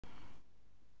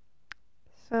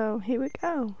So here we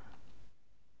go.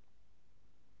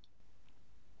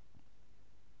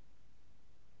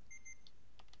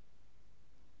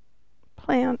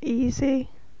 Play on easy.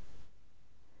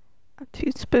 I'm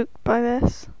too spooked by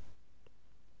this.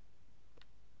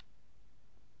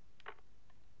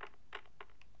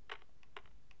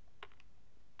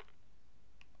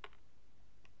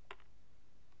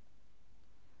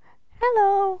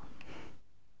 Hello.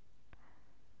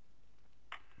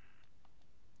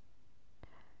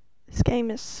 This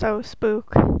game is so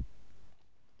spook. I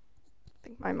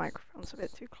think my microphone's a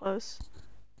bit too close.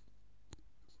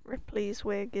 Ripley's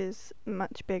wig is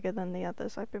much bigger than the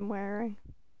others I've been wearing.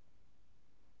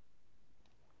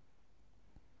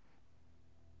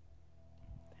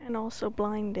 And also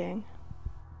blinding.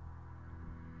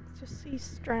 Just see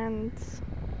strands.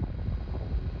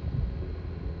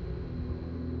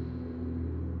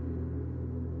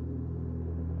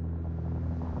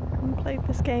 I haven't played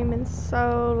this game in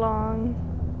so long.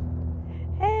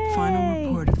 Hey! Final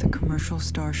report of the commercial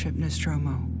starship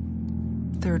Nostromo.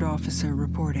 Third officer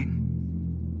reporting.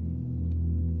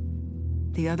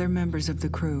 The other members of the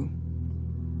crew: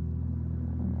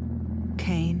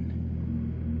 Kane,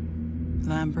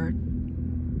 Lambert,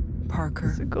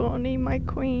 Parker, Sigourney, my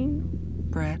queen.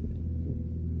 Brett,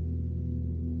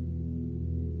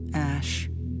 Ash,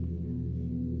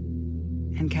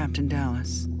 and Captain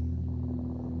Dallas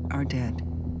are dead.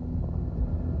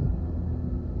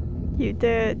 You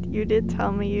did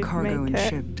tell me you'd Cargo make and it.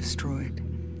 ship destroyed.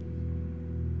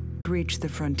 Reach the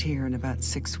frontier in about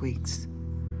 6 weeks.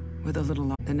 With a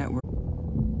little the network.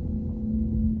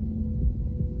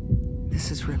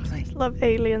 This is Ripley, I love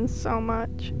aliens so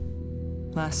much.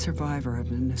 last survivor of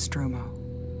the Nostromo.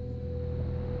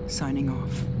 Signing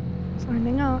off.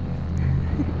 Signing off.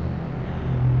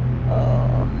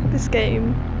 Oh, this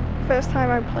game. First time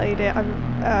I played it,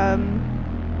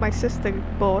 my sister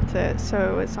bought it,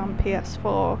 so it's on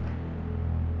PS4.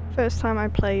 First time I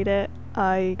played it,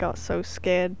 I got so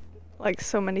scared. Like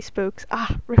so many spooks.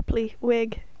 Ah, Ripley,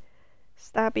 wig.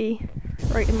 Stabby.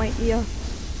 Right in my ear.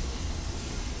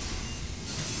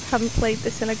 Haven't played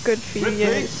this in a good few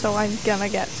years, so I'm gonna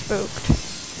get spooked.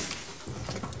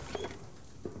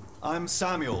 I'm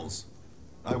Samuels.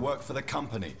 I work for the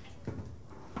company.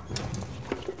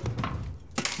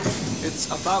 It's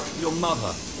about your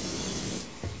mother.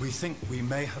 We think we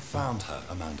may have found her,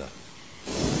 Amanda.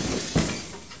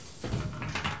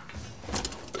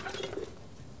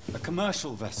 A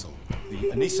commercial vessel,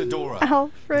 the Anisadora,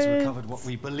 has recovered what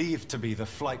we believe to be the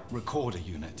flight recorder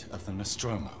unit of the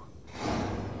Nostromo.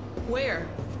 Where?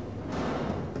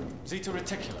 Zeta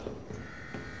Reticula.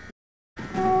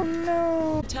 Oh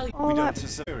no. Tell you. We don't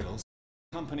sell cereals.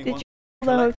 The company wants to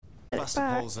collect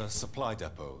Sebastopol's supply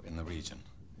depot in the region.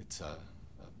 It's a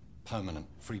permanent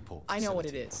free port facility. I know what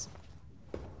it is.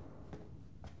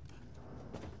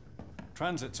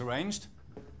 Transit's arranged.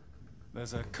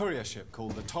 There's a courier ship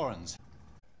called the Torrens.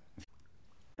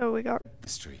 Oh, we got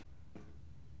History.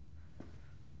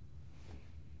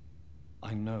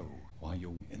 I know why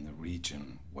you're in the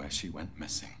region where she went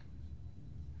missing.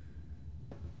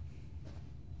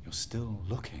 You're still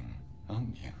looking,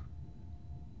 aren't you?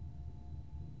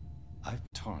 I've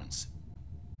Torrens.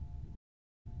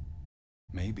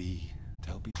 Maybe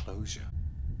there'll be closure.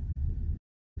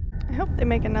 I hope they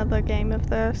make another game of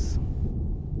this.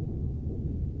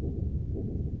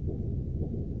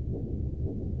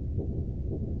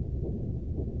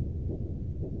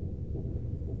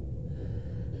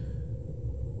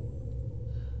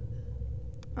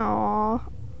 Aww.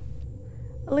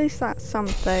 At least that's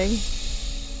something.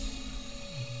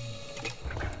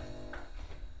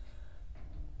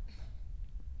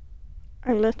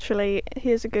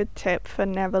 Here's a good tip for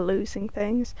never losing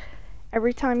things.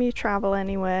 Every time you travel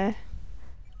anywhere,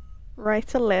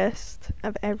 write a list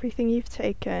of everything you've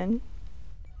taken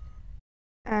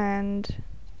and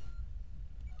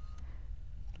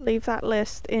leave that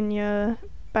list in your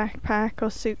backpack or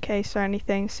suitcase or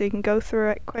anything so you can go through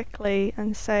it quickly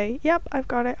and say, yep, I've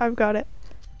got it, I've got it.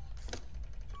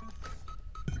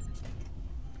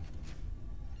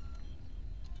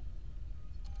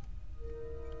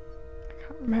 I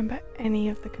can't remember any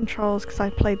of the controls because I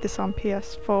played this on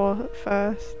PS4 at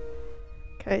first.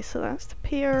 Okay, so that's the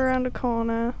pier around the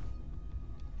corner.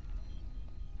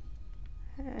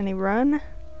 Any run?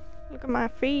 Look at my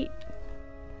feet.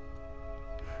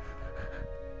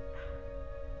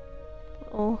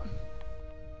 Oh.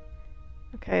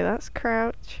 Okay, that's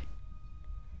crouch.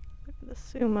 Look at the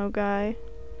sumo guy.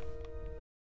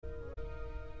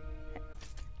 I'll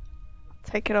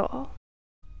take it all.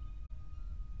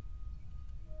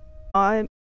 I've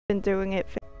been doing it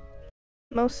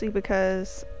mostly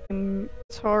because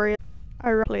tutorial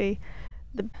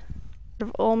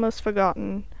I've almost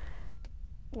forgotten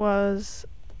was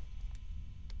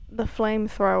the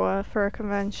flamethrower for a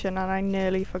convention, and I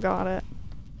nearly forgot it.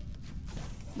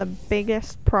 The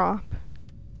biggest prop.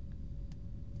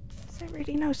 Is there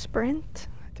really no sprint?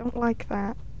 I don't like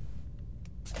that.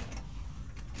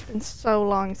 It's been so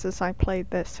long since I played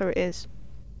this, so it is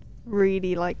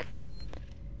really like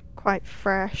quite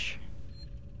fresh.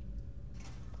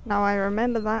 Now I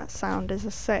remember that sound is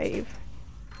a save.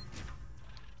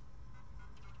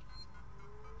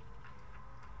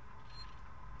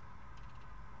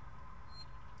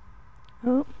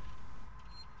 Oh.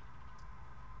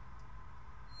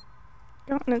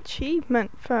 Got an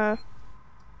achievement for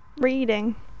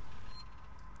reading.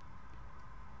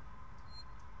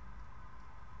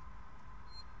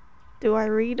 Do I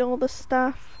read all the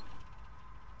stuff?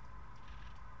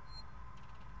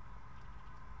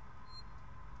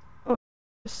 Or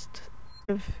just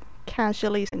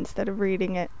casually instead of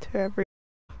reading it to every...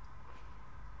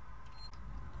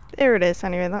 There it is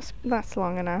anyway, that's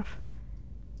long enough.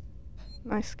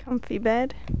 Nice comfy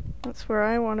bed. That's where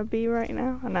I want to be right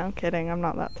now. Oh, no, I'm kidding, I'm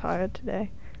not that tired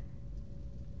today.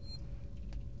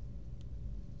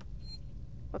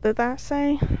 What did that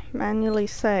say? Manually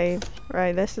save.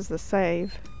 Right, this is the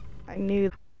save. I knew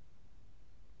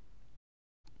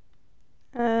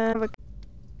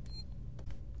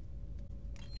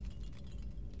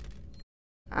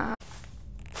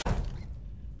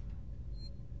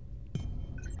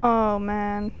oh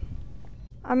man.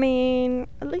 I mean,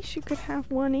 at least you could have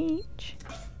one each.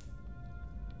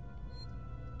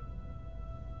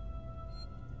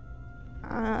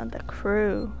 Ah, the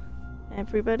crew.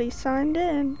 Everybody signed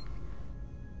in.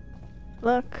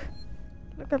 Look.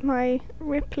 Look at my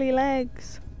Ripley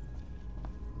legs.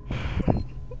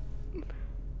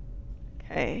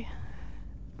 Okay.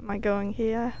 Am I going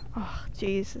here? Oh,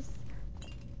 Jesus.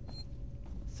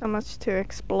 So much to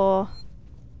explore.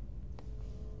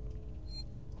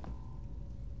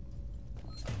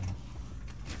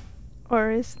 Or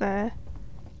is there?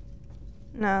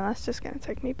 No, that's just gonna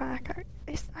take me back.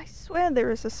 I swear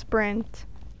there is a sprint.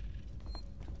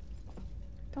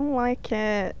 Don't like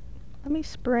it. Let me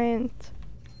sprint.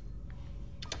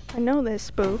 I know there's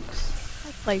spooks.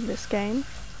 I played this game.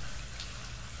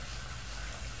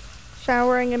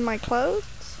 Showering in my clothes?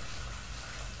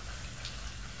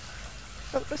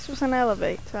 But this was an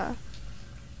elevator.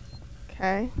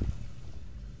 Okay.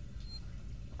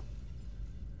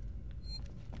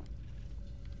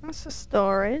 That's the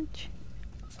storage.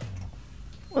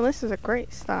 Well, this is a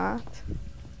great start.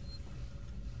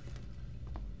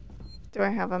 Do I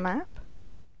have a map?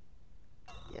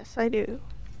 Yes, I do.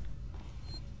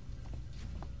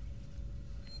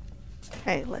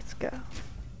 Okay, let's go.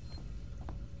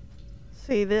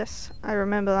 See this? I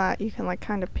remember that. You can like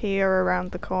kind of peer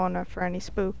around the corner for any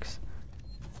spooks.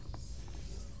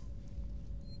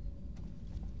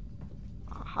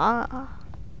 Aha.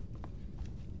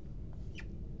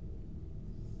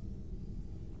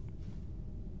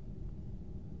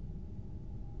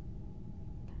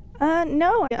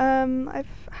 No, I've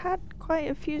had quite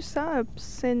a few subs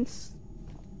since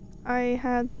I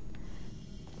had,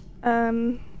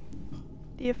 the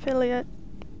affiliate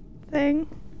thing.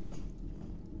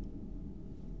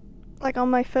 Like on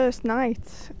my first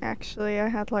night, actually, I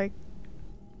had like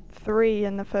 3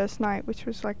 in the first night, which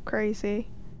was like crazy.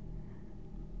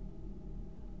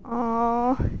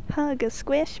 Aww, hug a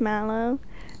squishmallow.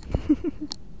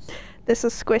 This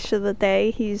is Squish of the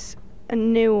Day. He's a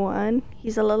new one.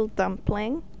 He's a little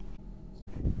dumpling.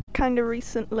 Kinda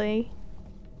recently.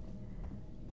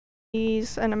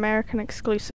 He's an American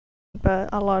exclusive, but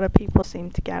a lot of people seem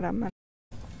to get him and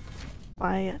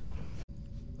buy it.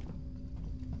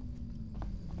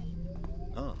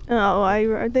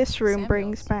 Oh, this room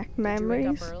brings back memories. Did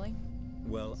you wake up early?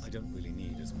 Well, I don't really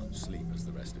need as much sleep as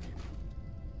the rest of you.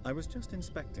 I was just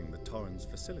inspecting the Torrens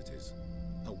facilities.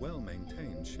 A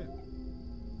well-maintained ship.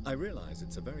 I realize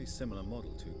it's a very similar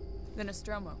model to... The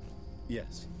Nostromo.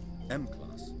 Yes,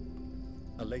 M-class.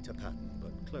 A later pattern,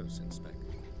 but close in spec.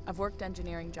 I've worked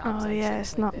engineering jobs. Oh yeah,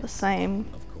 it's not the same.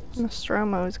 Of course.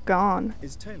 Nostromo's gone.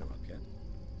 Is Taylor up yet?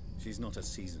 She's not a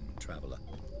seasoned traveler.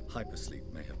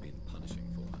 Hypersleep may have been punishing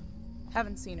for her.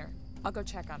 Haven't seen her. I'll go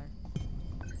check on her.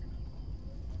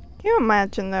 Can you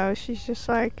imagine though, she's just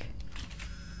like...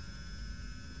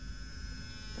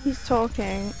 He's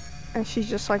talking, and she's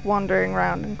just like wandering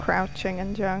around and crouching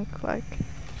and junk, like...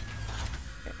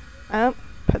 Oh,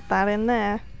 put that in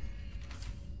there.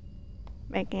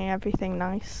 Making everything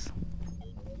nice.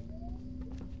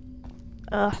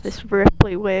 Ugh, this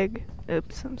Ripley wig.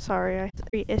 Oops, I'm sorry.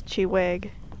 Very itchy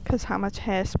wig. because how much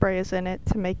hairspray is in it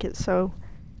to make it so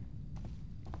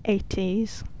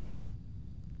 80s.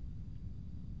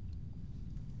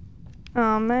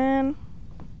 Oh man.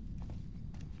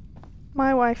 My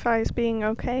Wi-Fi is being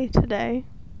okay today.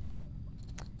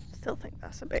 Still think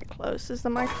that's a bit close. Is the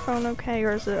microphone okay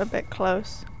or is it a bit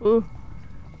close? Ooh.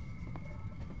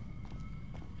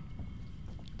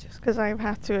 Just because I've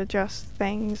had to adjust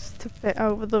things to fit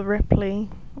over the Ripley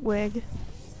wig.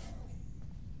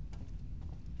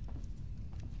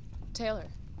 Taylor,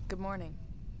 good morning.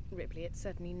 Ripley, it's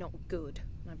certainly not good,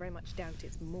 and I very much doubt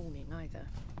it's morning either.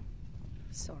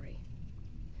 Sorry.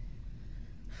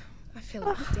 I feel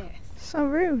like death. So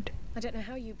rude. I don't know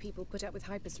how you people put up with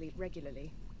hypersleep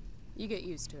regularly. You get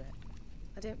used to it.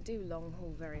 I don't do long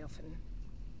haul very often.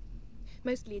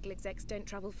 Most legal execs don't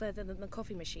travel further than the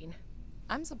coffee machine.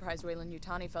 I'm surprised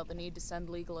Weyland-Yutani felt the need to send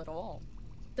legal at all.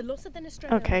 The loss of the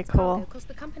Nostromo Okay, and its cargo cool. cost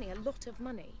the company a lot of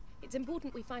money. It's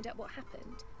important we find out what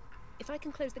happened. If I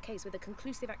can close the case with a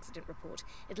conclusive accident report,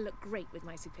 it'll look great with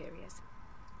my superiors.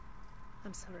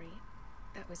 I'm sorry.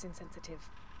 That was insensitive.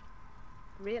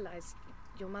 Realize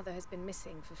your mother has been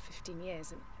missing for 15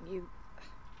 years and you...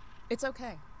 It's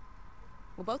okay.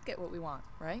 We'll both get what we want,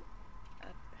 right?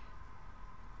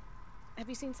 Have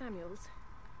you seen Samuels?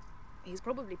 He's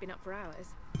probably been up for hours.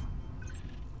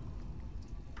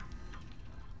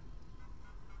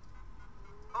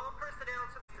 All personnel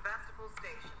to Sevastopol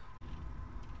Station.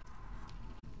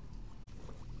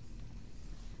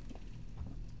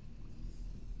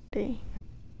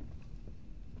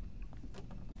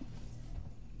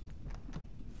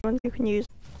 You can use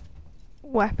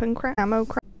weapon craft, ammo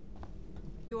craft.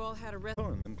 You all had a rest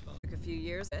Torrens and Clark. a few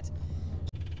years.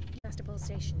 Sevastopol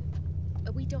Station.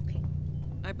 Are we docking?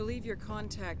 I believe your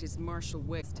contact is Marshal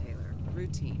Wicks, Taylor.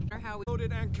 Routine. Or how we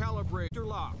Loaded and calibrated. You're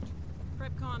locked.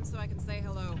 prep comm so I can say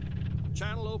hello.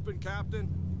 Channel open, Captain.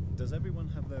 Does everyone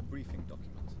have their briefing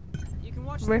document? You can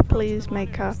watch Ripley's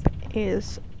makeup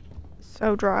is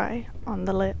so dry on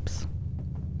the lips.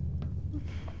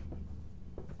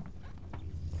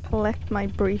 Collect my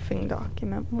briefing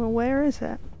document. Well, where is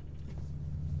it?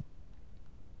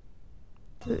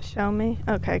 Does it show me?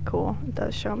 Okay, cool. It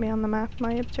does show me on the map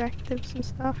my objectives and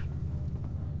stuff.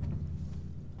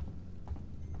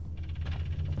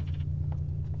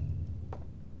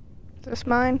 Is this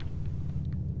mine?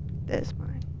 This is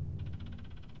mine.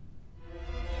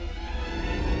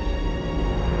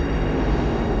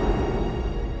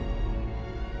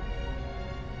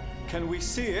 Can we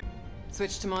see it?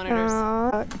 Switch to monitors.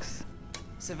 Sucks.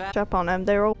 Up on them.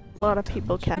 There are a lot of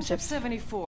people catch Ship it.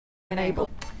 74. Enable.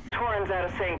 Torrens out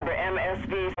of sync for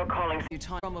MSV calling.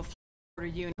 Autonomous order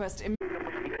unit. Request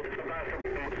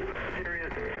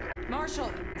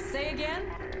Marshal, say again?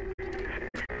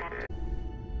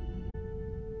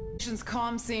 Mission's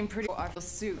comm seem pretty. I feel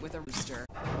suit with a rooster.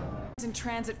 It's in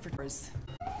transit for hours.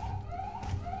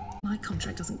 My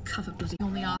contract doesn't cover bloody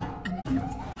on the art and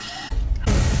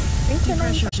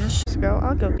Pressure just go.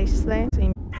 I'll go this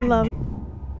thing. Love.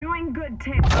 Doing good,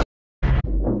 Tim.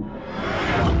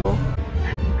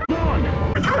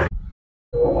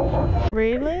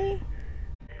 Really?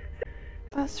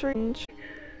 That's strange.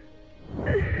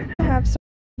 I have some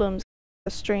problems with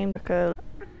the stream because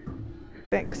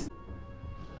fix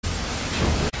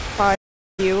 5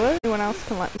 viewers. Anyone else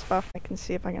can let this buff. I can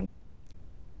see if I can.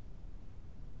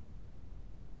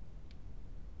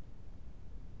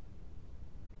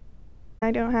 I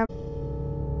don't have.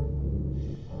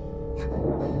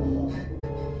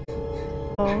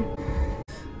 Oh.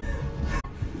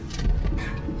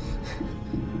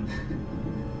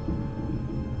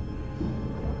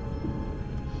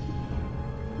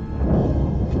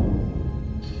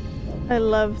 I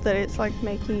love that it's like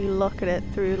making you look at it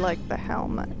through like the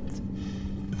helmet.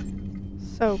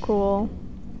 So cool.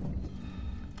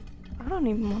 I don't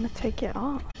even want to take it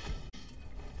off.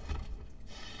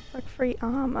 It's like free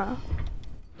armor.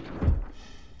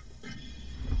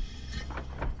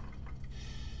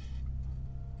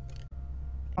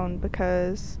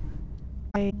 Because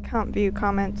I can't view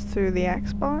comments through the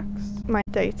Xbox. My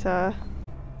data.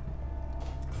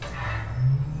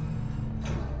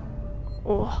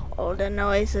 Oh, all the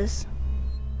noises.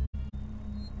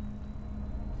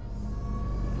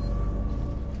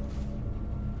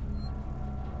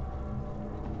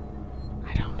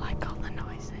 I don't like all the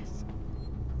noises.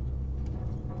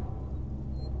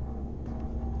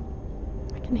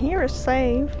 I can hear a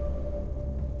save.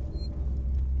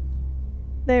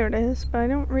 There it is, but I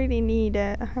don't really need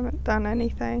it. I haven't done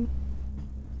anything.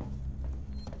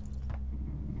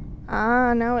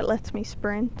 Ah, now it lets me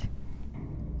sprint.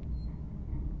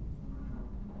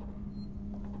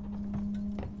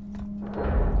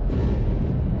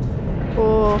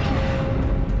 Oh.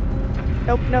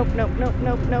 Nope, nope, nope, nope,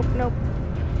 nope, nope, nope.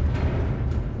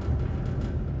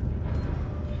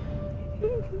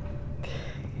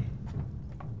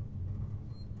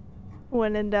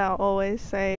 When in doubt, always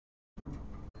say.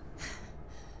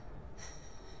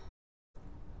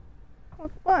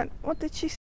 What? What did she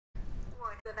say?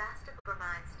 Warning, Sevastopol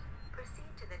compromised. Proceed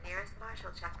to the nearest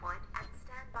Marshall checkpoint and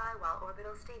stand by while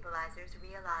orbital stabilizers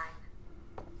realign.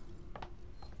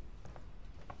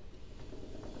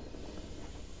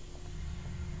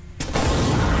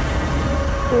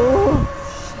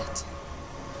 Oh. Shit. It's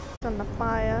on the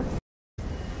fire.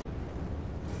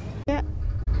 Yeah.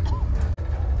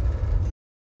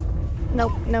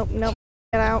 Nope, nope, nope.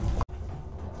 Get out.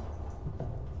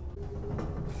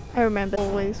 I remember it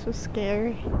always was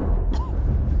scary.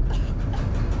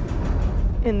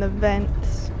 In the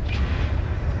vents.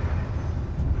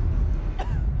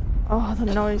 Oh,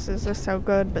 the noises are so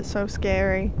good, but so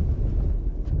scary.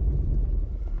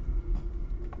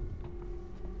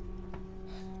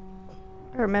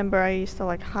 I remember I used to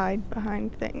like hide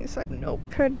behind things. Like, nope.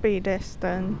 Could be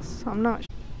distance. I'm not sure.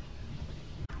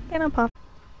 Get up.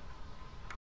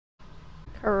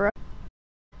 Correct.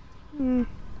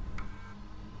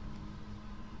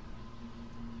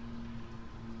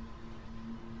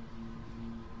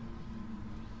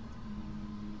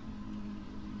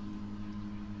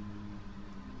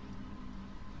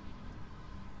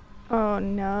 Oh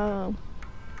no.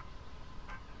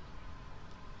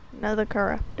 Another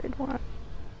corrupted one.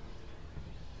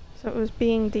 So it was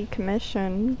being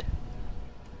decommissioned.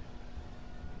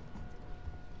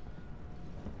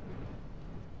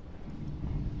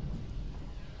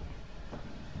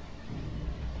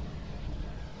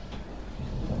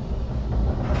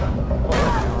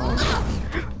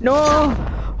 No!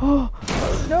 Oh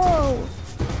no!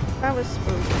 That was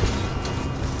spooky.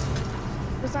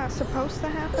 Was that supposed to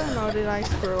happen, or did I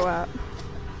screw up?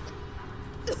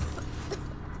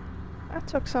 That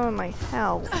took some of my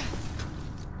health.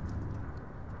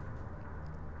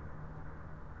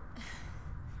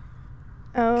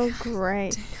 Oh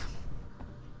great.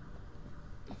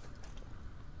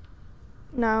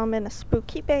 Now I'm in a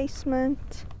spooky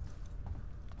basement.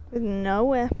 With no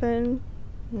weapon.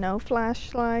 No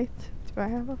flashlight. Do I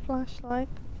have a flashlight?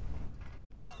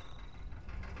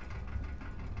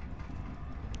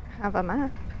 I have a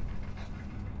map.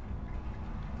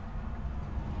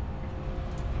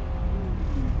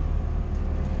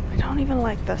 I don't even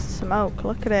like the smoke.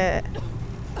 Look at it.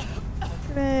 Look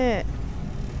at it.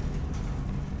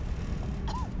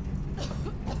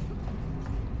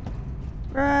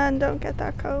 Run, don't get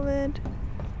that COVID.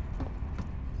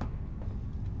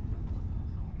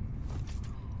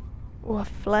 Oh, a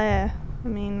flare. I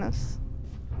mean, that's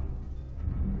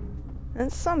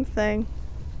something.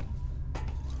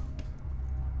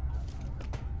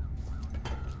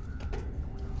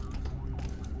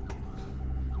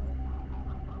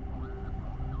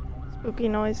 Spooky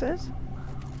noises.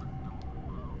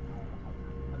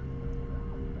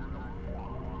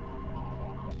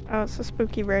 Oh, it's a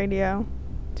spooky radio.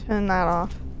 Turn that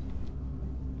off.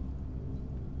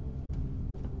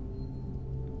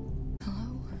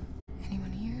 Hello?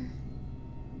 Anyone here?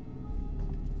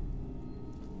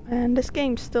 And this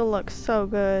game still looks so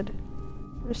good.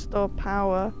 Restore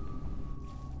power.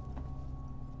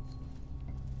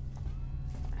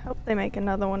 I hope they make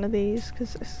another one of these,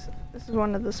 because this is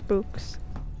one of the spooks.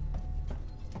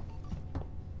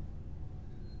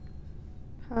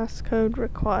 Passcode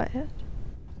required.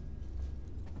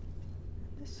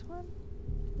 This one?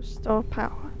 Restore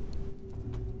power.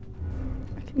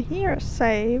 I can hear a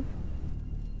save.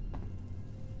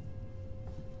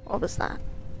 What was that?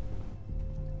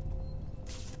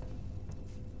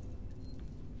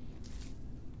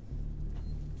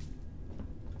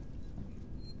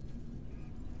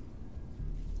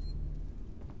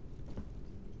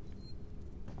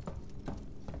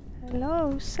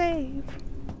 Hello, save.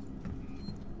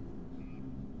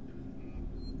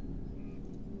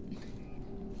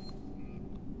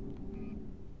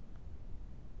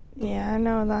 Yeah, I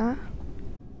know that.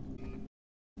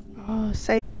 Oh,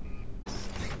 save.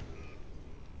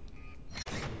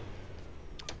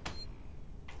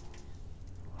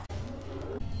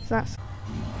 That's.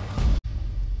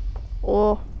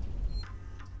 Oh.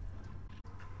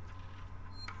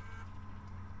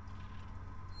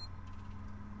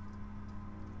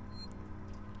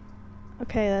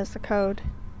 Okay, there's the code.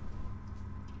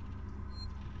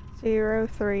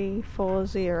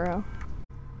 0340.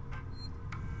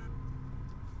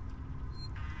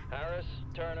 Harris,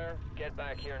 Turner, get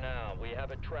back here now. We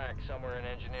have a track somewhere in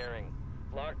engineering.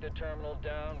 Lock the terminal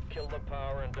down, kill the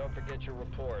power, and don't forget your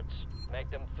reports.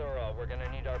 Make them thorough. We're gonna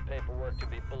need our paperwork to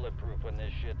be bulletproof when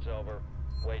this shit's over.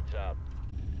 Waits out.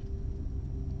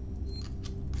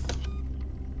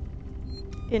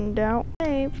 In doubt,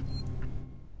 save.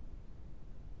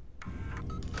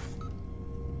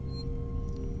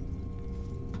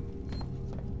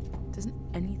 Doesn't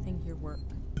anything here work?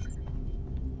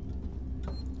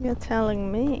 You're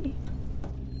telling me.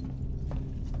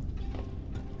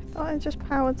 I thought I just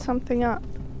powered something up.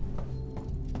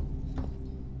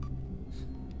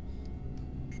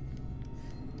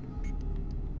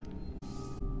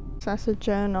 That's a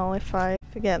journal if I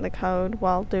forget the code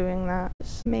while doing that.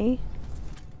 It's me.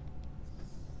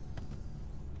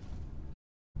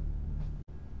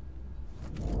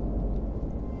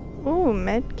 Ooh,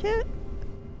 medkit?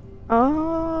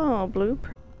 Oh,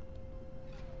 blueprint.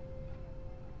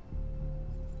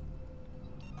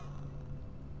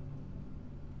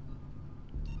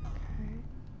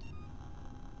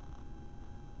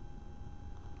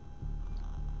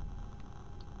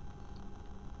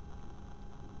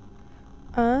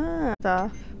 Ah,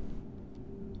 stuff.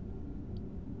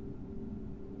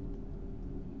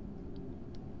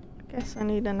 Guess I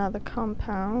need another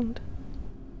compound.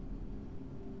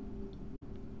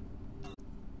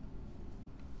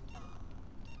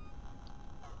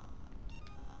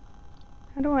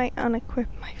 How do I unequip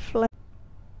my flame?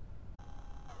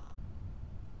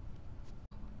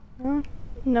 Oh,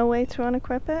 no way to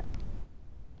unequip it?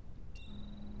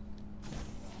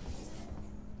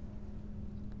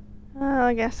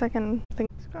 I guess I can think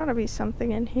there's gotta be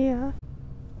something in here.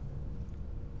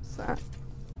 What's that?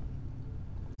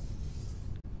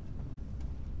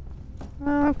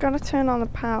 Oh, I've gotta turn on the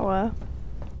power.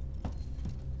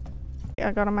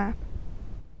 I got a map.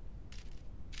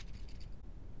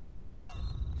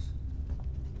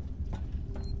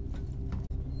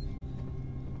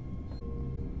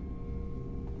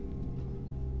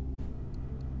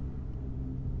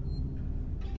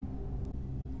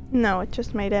 No, it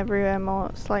just made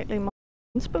everywhere slightly more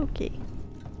spooky.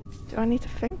 Do I need to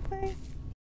fix things?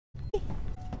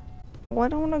 Why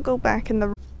don't I want to go back in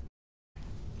the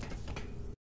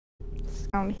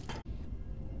sound?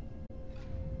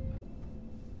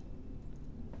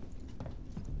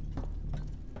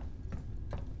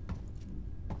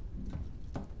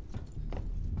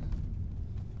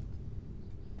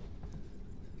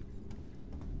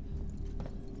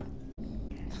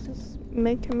 It's just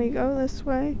making me go this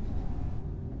way.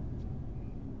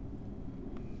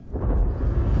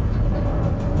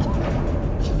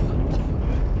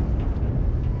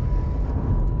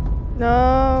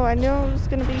 No, I knew it was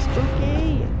gonna be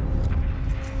spooky.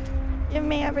 Give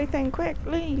me everything, quick,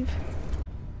 leave.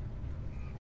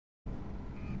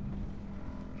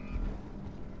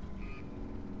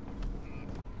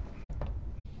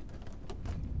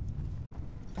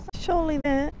 Surely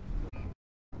there.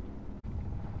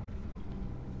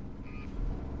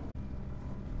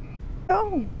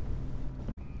 Go.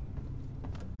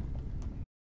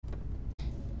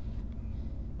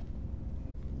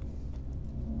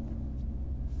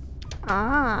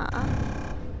 Ah.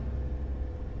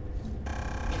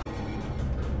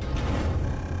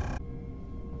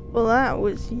 Well, that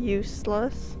was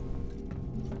useless.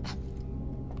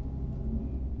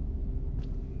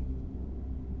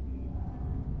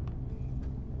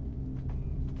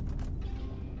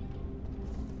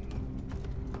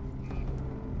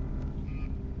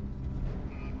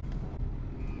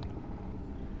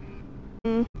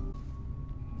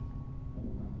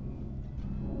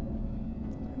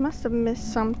 Must have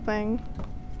missed something.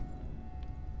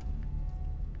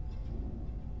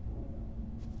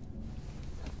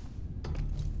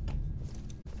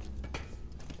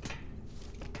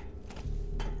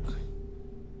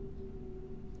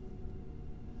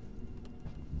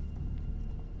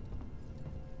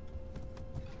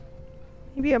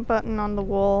 Maybe a button on the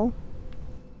wall.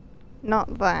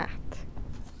 Not that.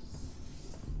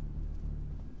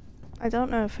 I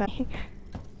don't know if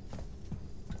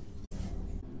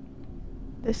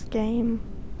this game.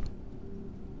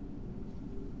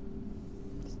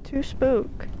 It's too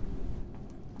spook.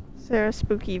 Is there a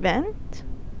spooky vent?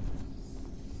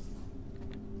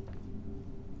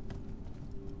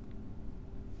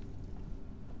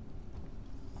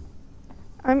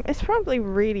 It's probably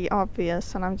really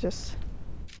obvious and I'm just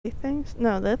things.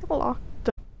 No, they're the locked.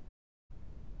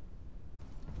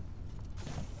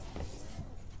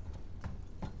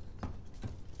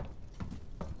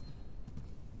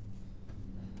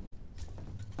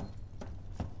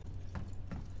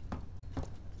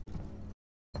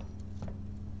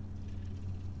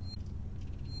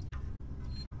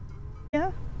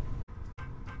 Yeah.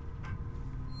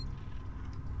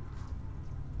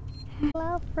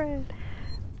 Alfred.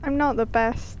 I'm not the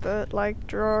best at like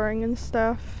drawing and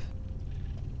stuff.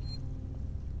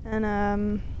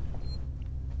 And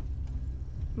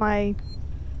my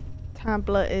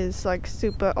tablet is like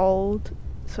super old,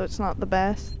 so it's not the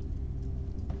best.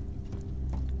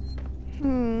 I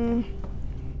don't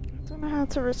know how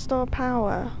to restore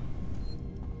power.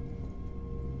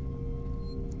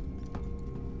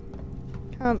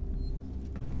 Can't.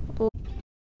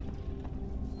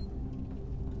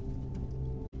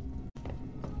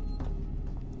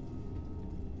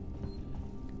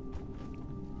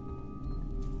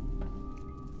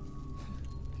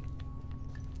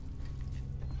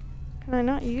 Can I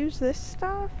not use this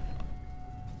stuff?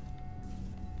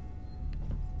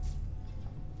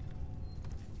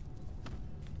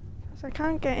 I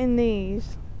can't get in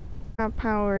these. Have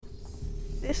power.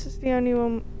 This is the only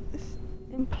one. This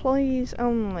employees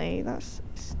only. That's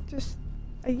just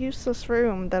a useless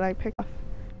room that I picked up.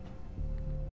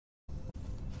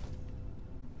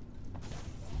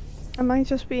 Am I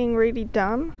just being really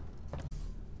dumb?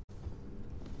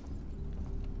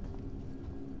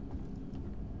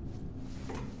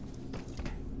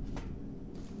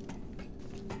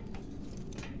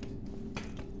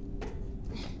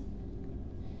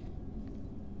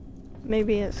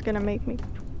 Maybe it's gonna make me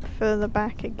further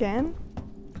back again.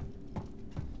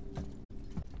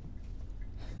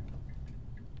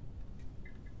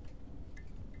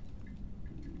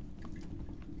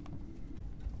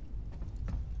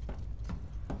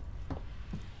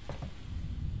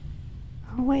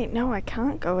 Oh wait, no, I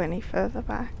can't go any further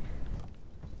back.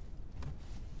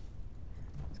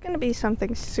 It's gonna be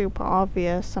something super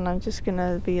obvious and I'm just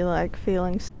gonna be like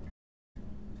feeling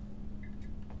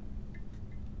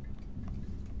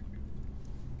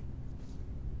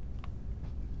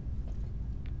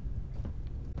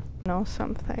or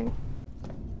something.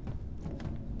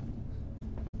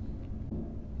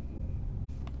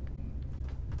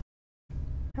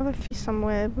 Have a few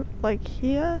somewhere like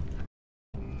here.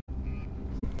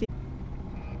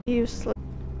 Useless.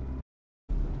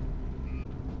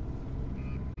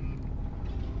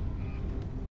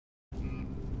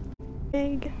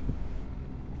 Big.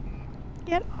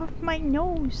 Get off my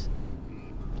nose.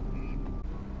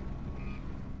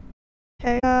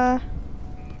 Okay,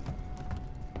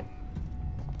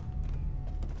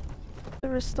 to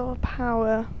restore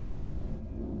power.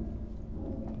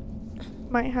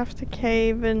 Might have to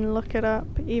cave and look it up,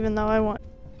 even though I want.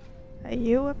 Are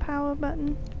you a power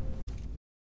button?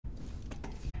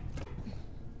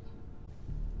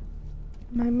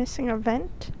 Am I missing a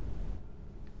vent?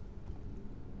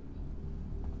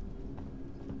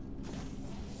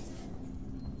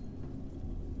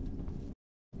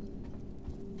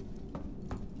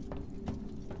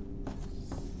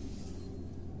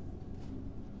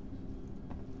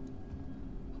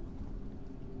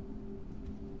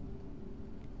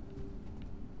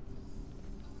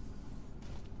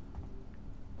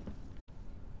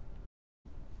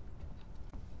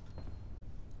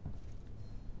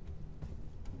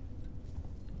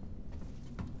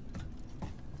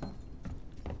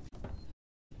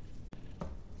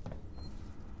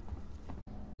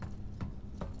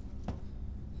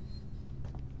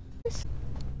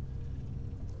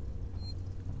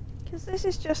 Because this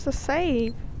is just a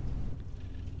save.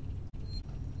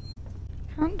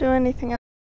 Can't do anything else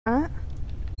like that.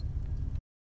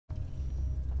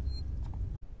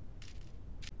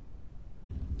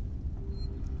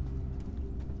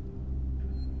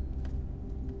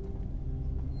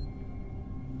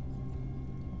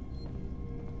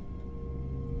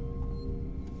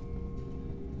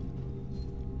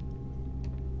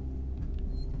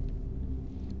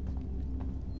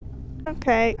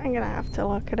 Okay, I'm gonna have to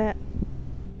look at it.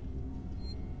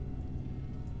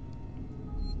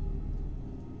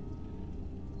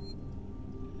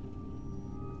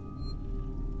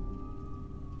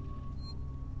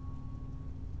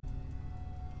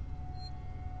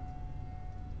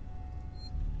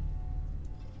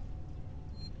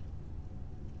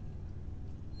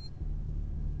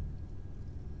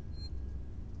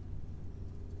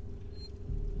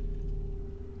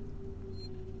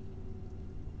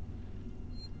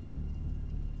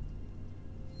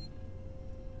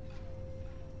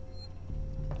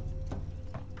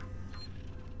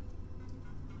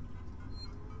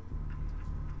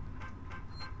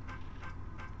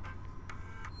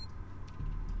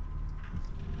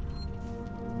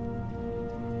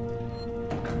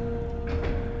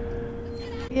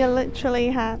 You literally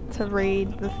had to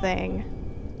read the thing.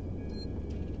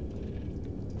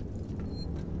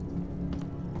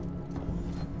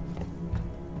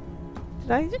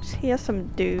 Did I just hear some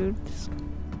dudes?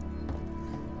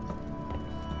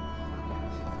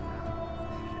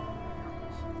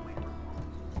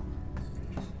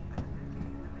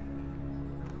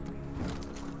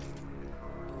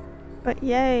 But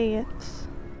yay,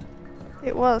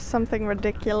 it was something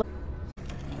ridiculous.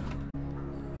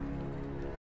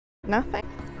 Nothing?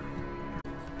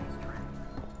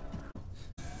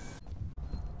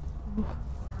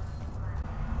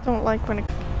 Don't like when it...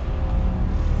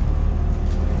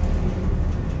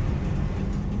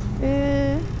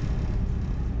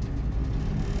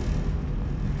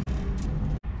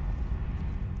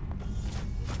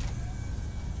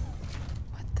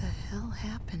 What the hell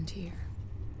happened here?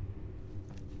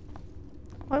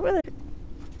 Why were they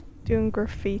doing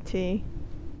graffiti?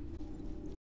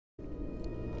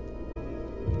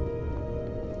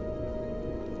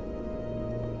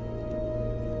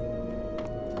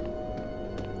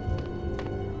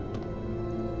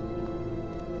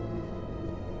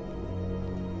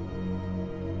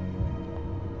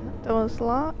 That door's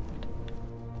locked.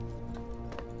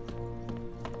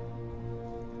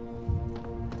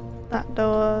 That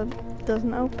door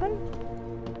doesn't open.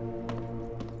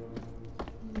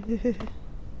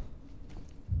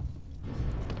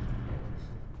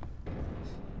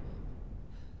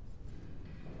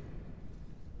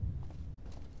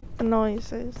 The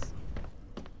noises.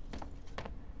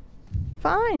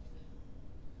 Fine.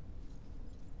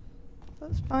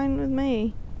 That's fine with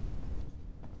me.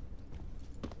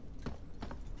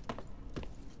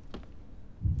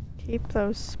 Keep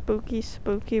those spooky,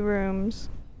 spooky rooms.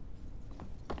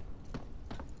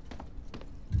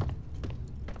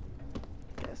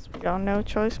 Guess we got no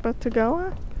choice but to go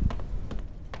up.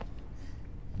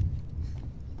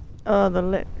 Oh, the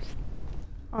lips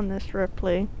on this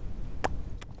Ripley.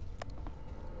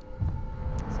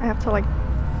 So I have to like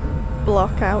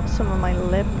block out some of my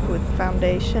lip with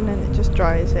foundation and it just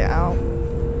dries it out.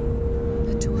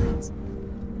 The twins.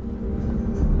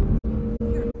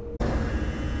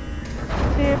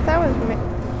 See, if that was me.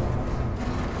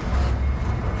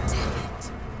 Damn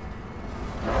it.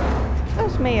 If that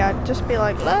was me, I'd just be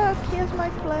like, look, here's my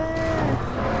flare.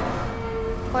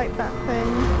 Like that thing.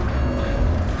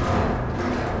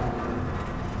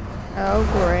 Oh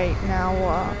great, now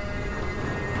what?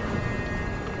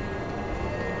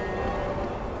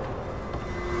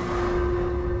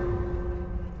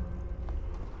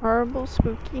 Horrible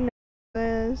spooky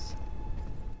noises.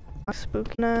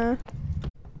 Spooky.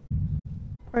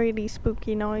 Really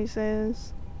spooky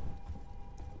noises.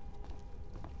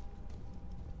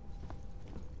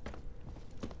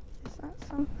 Is that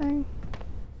something?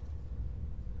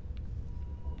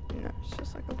 No, it's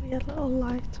just like a weird little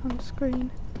light on screen.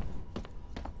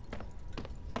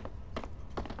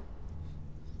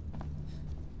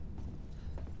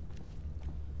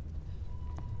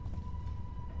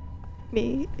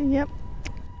 Me, yep.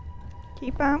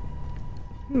 Keep out.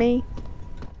 Me.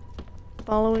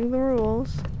 Following the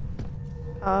rules.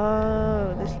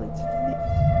 Oh, this leads to the...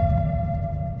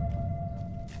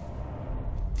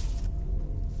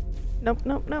 Nope,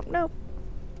 nope, nope, nope.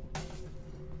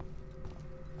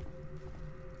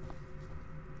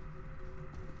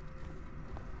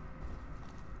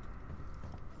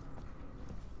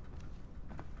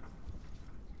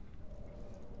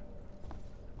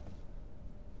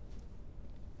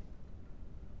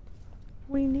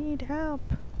 We need help.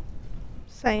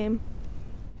 Same.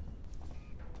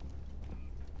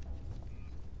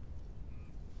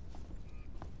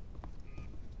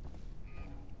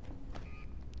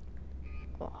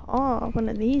 Oh, one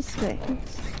of these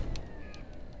things.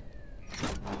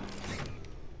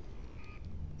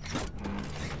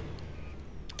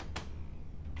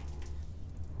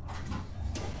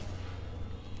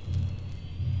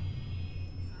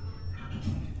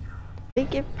 They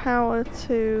give power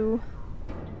to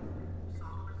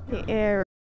the air.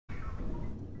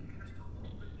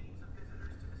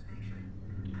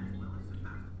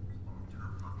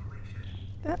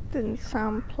 That didn't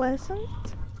sound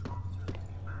pleasant.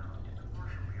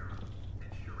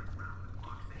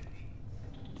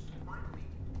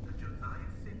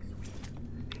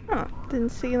 Oh,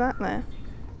 didn't see that there.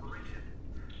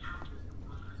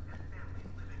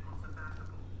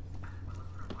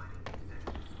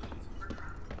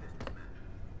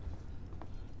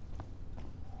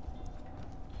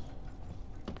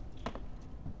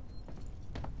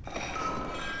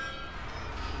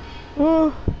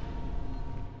 Oh.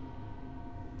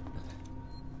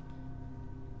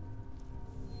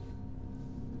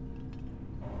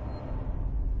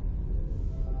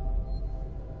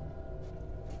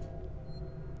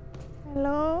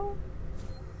 Hello?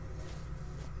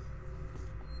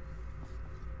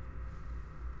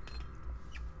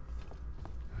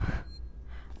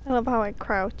 I love how I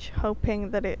crouch,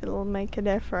 hoping that it'll make a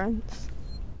difference.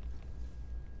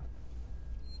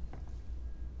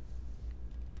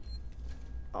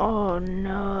 Oh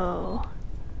no.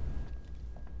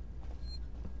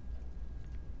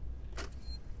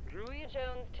 Druia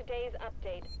Jones, today's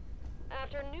update.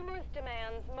 After numerous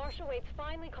demands, Marshal Waits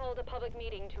finally called a public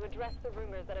meeting to address the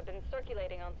rumors that have been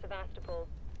circulating on Sevastopol.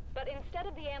 But instead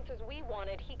of the answers we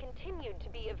wanted, he continued to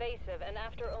be evasive, and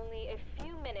after only a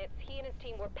few minutes, he and his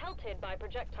team were pelted by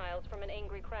projectiles from an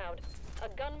angry crowd. A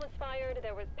gun was fired,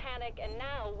 there was panic, and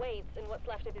now Waits and what's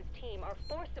left of his team are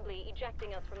forcibly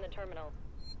ejecting us from the terminal.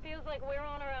 Feels like we're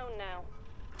on our own now.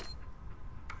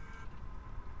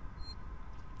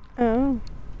 Oh.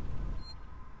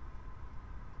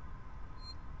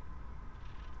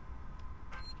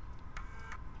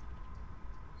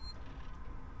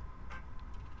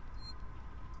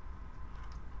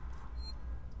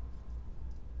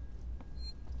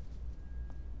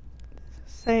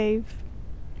 Save.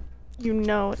 You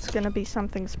know it's gonna be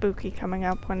something spooky coming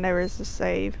up when there is a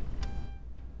save.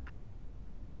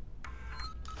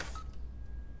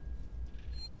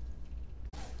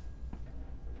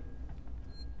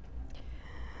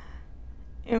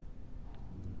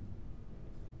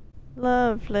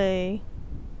 Lovely.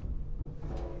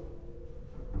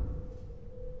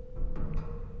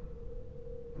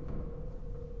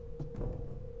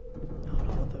 Not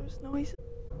all those noises.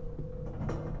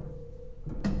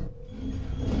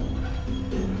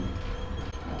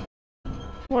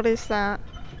 What is that?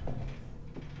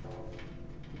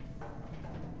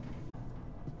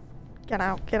 Get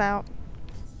out, get out.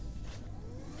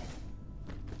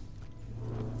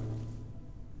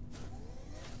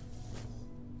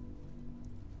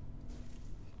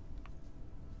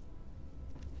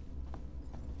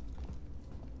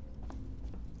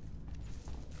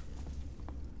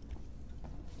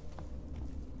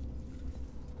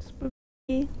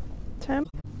 Spooky temp.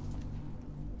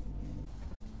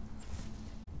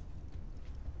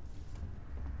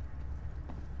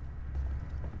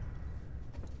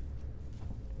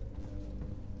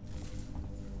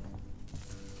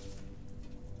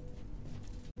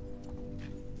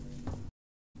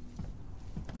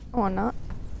 Or not.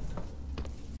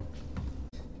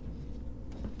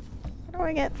 How do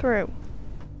I get through?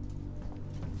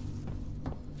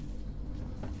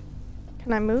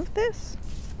 Can I move this?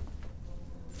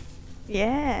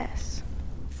 Yes.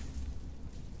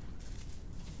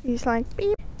 He's like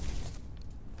beep.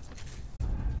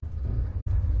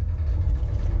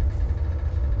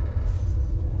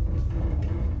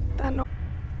 That no.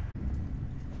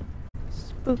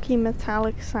 Spooky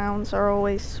metallic sounds are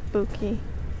always spooky.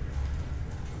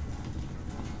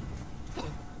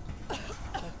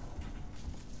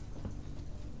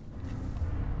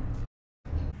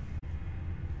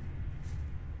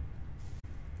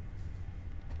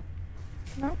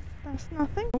 No, that's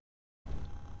nothing.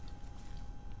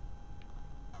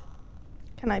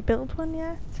 Can I build one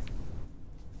yet?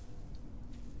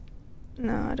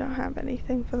 No, I don't have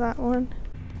anything for that one.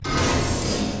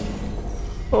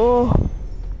 Oh.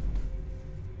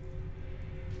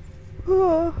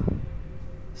 Oh.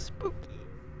 Spooky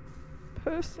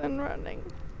person running.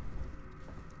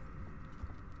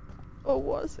 Or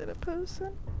was it a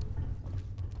person?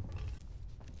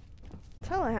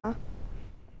 Tell her.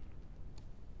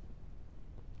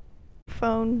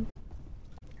 Phone.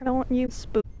 I don't want you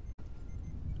spook.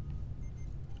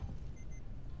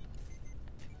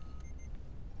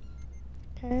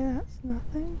 Okay, that's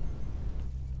nothing.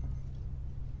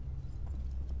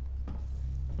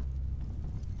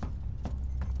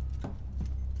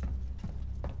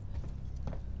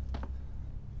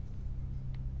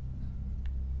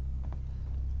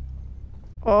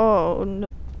 Oh no.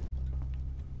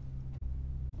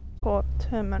 Port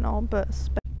terminal, but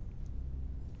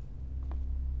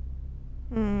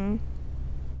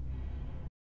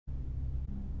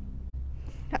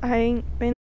I ain't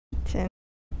been eating.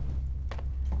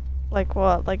 Like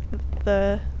what? Like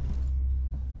the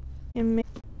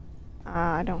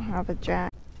I don't have a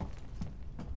jack.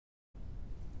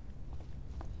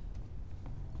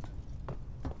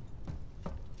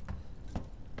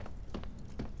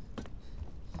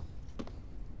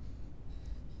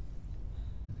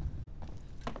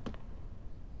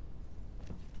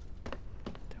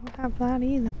 Don't have that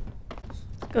either.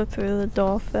 Let's go through the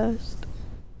door first.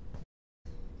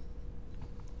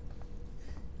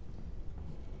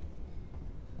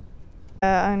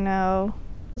 I know,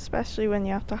 especially when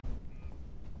you have to.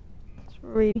 It's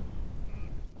really.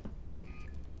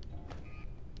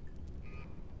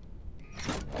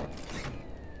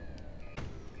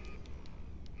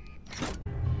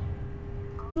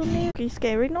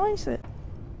 Scary noises.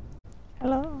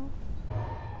 Hello.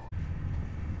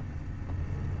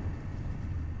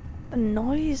 The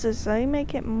noises, they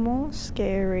make it more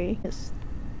scary.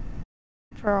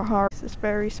 for a horror. This is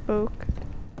very spook.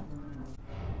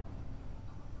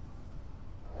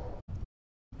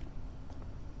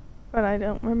 But I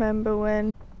don't remember when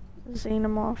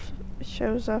Xenomorph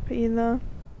shows up either.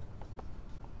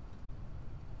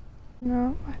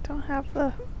 No, I don't have the,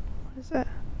 what is it?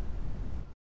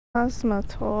 Plasma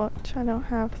torch. I don't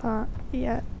have that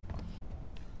yet.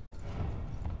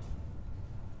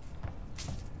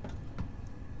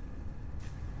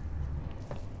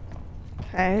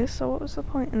 Okay, so what was the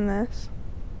point in this?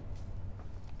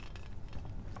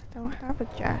 I don't have a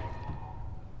jack.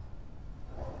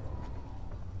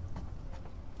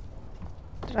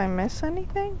 Did I miss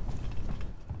anything?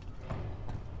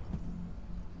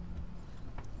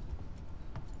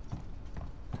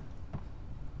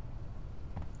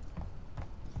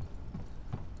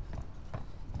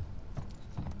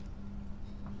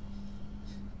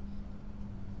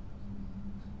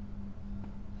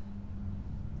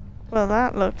 Well,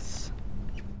 that looks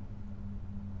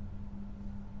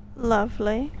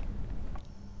lovely.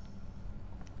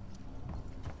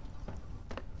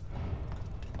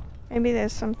 Maybe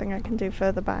there's something I can do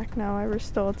further back now. I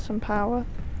restored some power.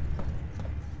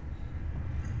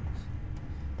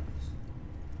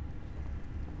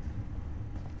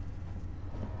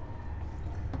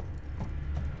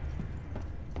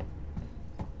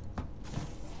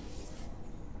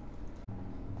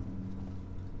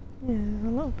 Yeah, there's a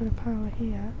little bit of power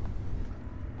here.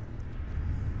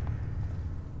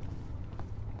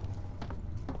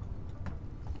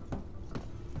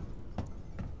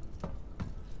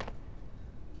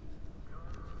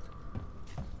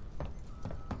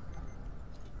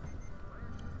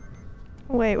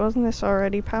 Wait, wasn't this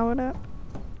already powered up?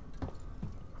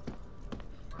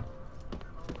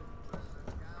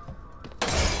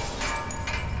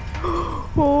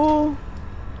 Oh!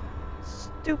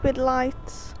 Stupid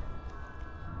lights.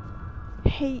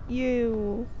 Hate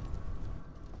you.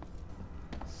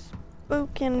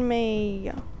 Spooking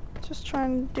me. Just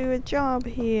trying to do a job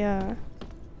here.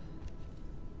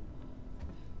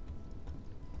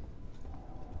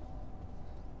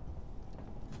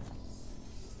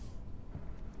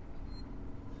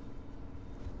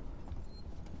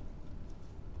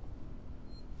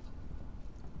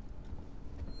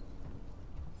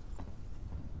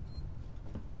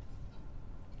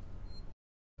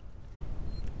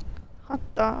 Hot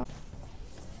dog.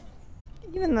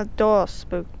 Even the door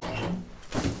spooked.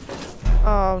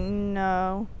 Oh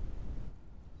no.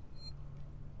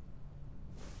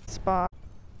 Spot.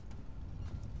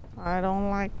 I don't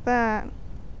like that.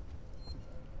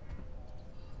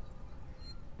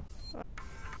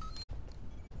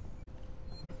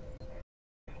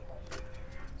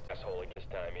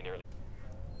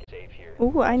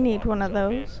 Ooh, I need one of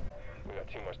those. We got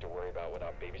too much to worry about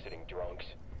without babysitting drunks.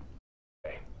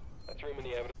 Okay, I threw him in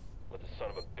the evidence. Let the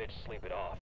son of a bitch sleep it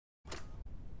off.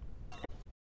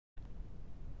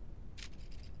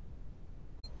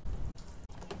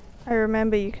 I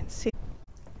remember you can see.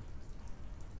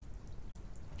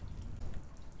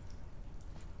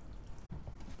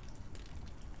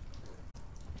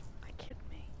 I kid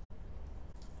me.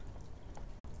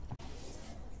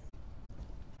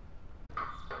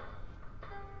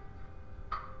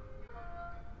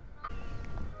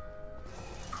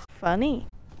 Funny.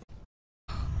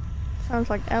 Sounds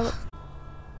like Ellen.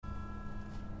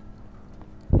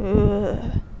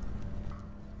 Ugh.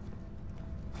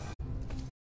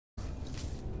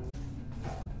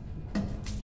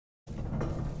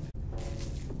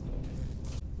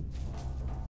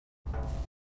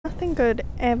 Nothing good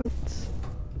evidence.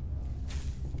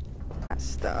 That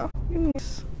stuff.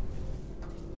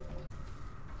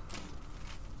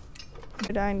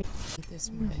 Did I need This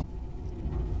way.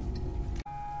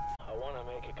 I want to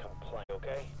make a complaint,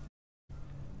 okay?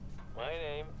 My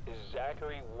name is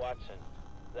Zachary Watson.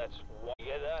 That's why you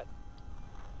get that?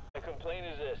 My complaint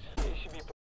is this. They should be.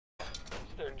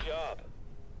 It's their job.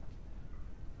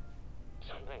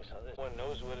 Something so this one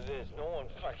knows what it is. No one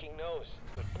fucking knows.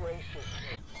 The braces.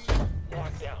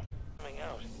 Lockdown. Coming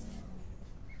out.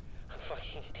 I'm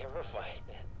fucking terrified.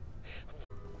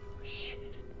 Shit.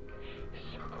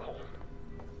 It's so cold.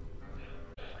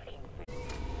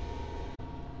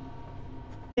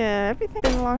 Yeah, everything's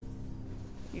been locked.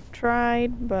 You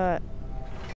tried, but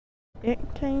it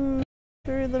came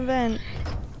through the vent.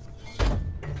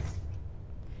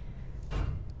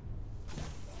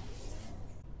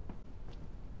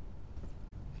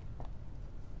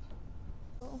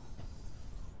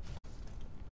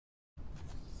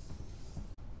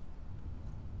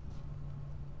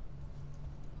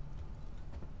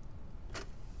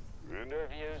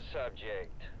 Interview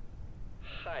subject.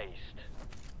 Heist.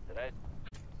 Did I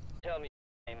tell me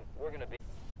we're gonna be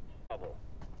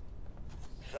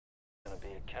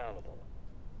accountable.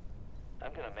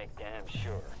 I'm gonna make damn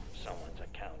sure someone's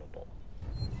accountable.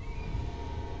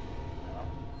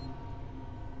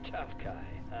 No? Tough guy,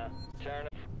 huh? Turn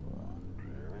it.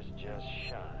 Is just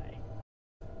shy.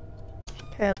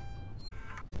 Okay.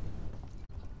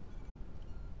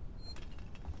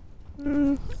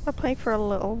 I'll play for a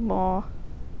little more.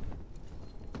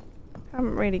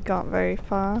 Haven't really got very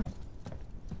far.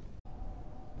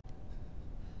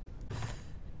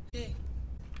 Hey,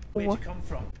 where'd you come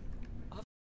from?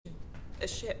 A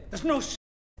ship. There's no ship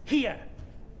here.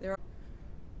 There are.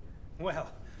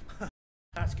 Well,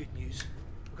 that's good news.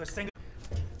 Because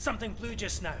something blew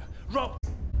just now. Rob,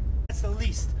 that's the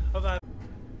least of our.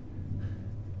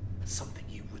 Something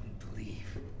you wouldn't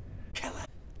believe. Killer.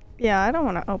 Yeah, I don't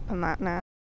want to open that now.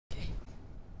 Okay.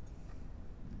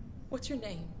 What's your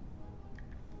name?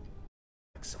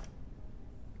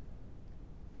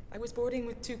 I was boarding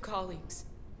with 2 colleagues.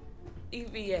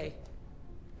 EVA.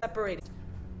 Separated.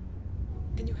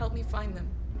 Can you help me find them?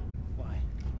 Why?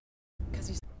 Because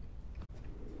you...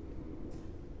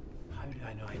 How do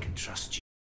I know I can trust you?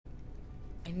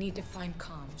 I need to find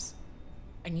comms.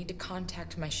 I need to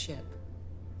contact my ship.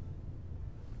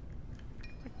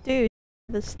 Dude,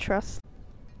 this trust.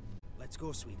 Let's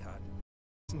go, sweetheart.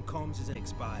 Some comms is an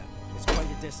expire. It's quite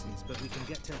a distance, but we can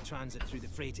get to transit through the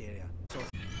freight area. So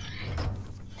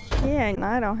yeah, and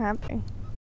I don't have to.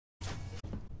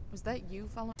 Was that you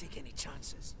following? Take any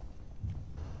chances.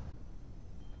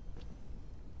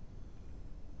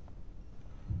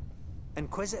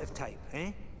 Inquisitive type,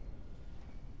 eh?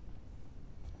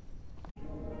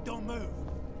 Don't move.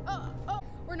 Oh,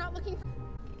 we're not looking for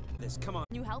this. Come on.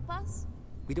 Can you help us?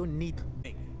 We don't need.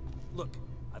 Look,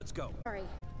 let's go. Sorry.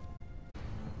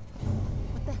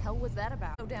 What the hell was that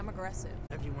about? So damn aggressive.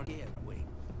 Everyone here, wait.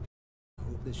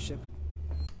 Hope this ship.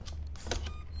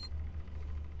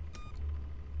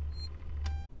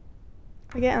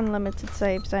 I get unlimited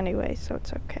saves anyway, so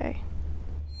it's okay.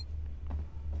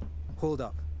 Hold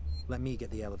up. Let me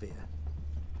get the elevator.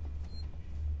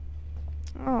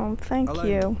 Oh, thank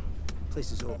you.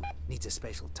 Place is old. Needs a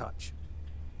special touch.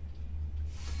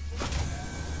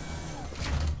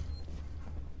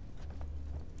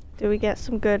 Do we get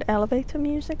some good elevator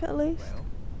music at least? Well,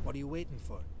 what are you waiting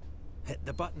for? Hit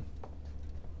the button.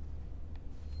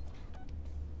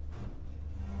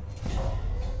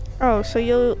 Oh, so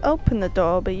you'll open the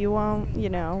door, but you won't, you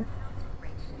know,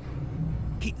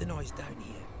 keep the noise down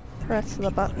here. Press the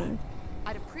button.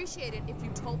 I'd appreciate it if you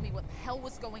told me what the hell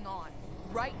was going on.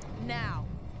 Right now.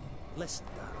 Listen,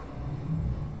 darling.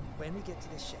 When we get to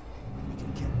the ship, we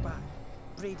can kick back,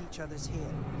 braid each other's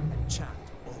hair, and chat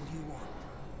all you want.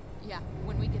 Yeah,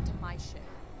 when we get to my ship.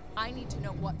 I need to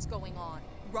know what's going on.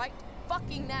 Right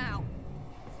fucking now.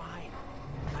 Fine.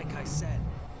 Like I said,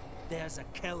 there's a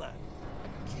killer.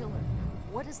 A killer?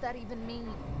 What does that even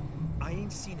mean? I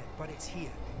ain't seen it, but it's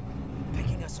here.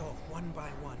 Picking us off one by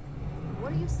one.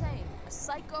 What are you saying? A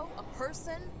psycho? A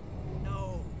person?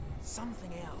 No,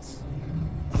 something else.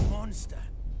 A monster.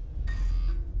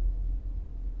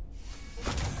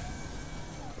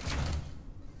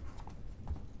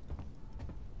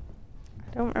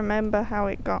 I don't remember how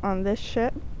it got on this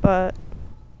ship, but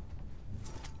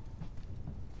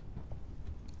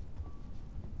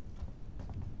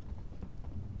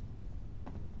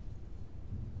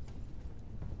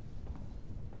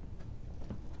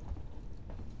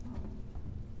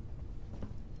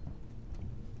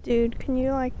dude, can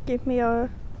you like give me a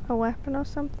weapon or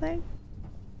something?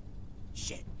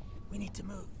 Shit, we need to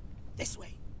move. This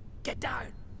way. Get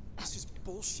down. This is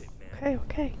bullshit, man. Okay,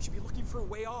 okay. You should be looking for a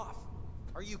way off.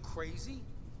 Are you crazy?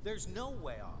 There's no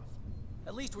way off.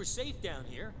 At least we're safe down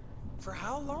here. For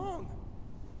how long?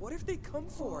 What if they come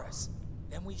for us?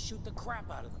 Then we shoot the crap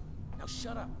out of them. Now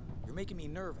shut up. You're making me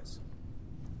nervous.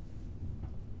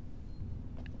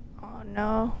 Oh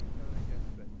no.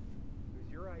 It was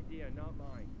your idea, not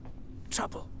mine.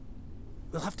 Trouble.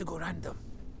 We'll have to go around them.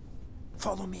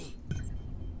 Follow me.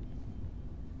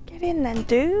 Get in then,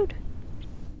 dude.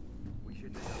 We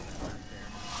shouldn't have done that back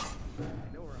there.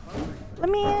 I know we're hungry. Let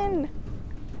me in. This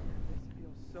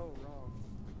feels so wrong.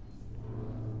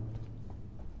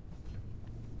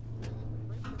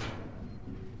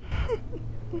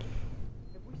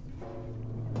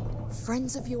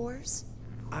 Friends of yours?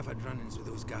 I've had run-ins with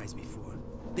those guys before.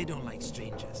 They don't like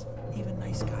strangers. Even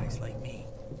nice guys like me.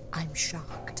 I'm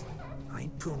shocked. I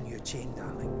ain't pulling your chain,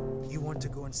 darling. You want to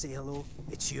go and say hello?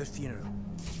 It's your funeral.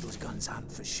 Those guns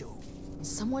aren't for show.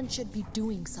 Someone should be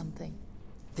doing something.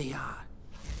 They are.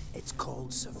 It's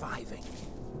called surviving.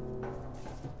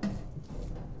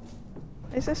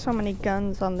 Is there so many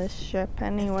guns on this ship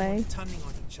anyway? Turning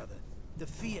on each other. The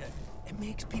fear, it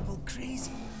makes people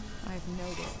crazy. I've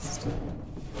noticed.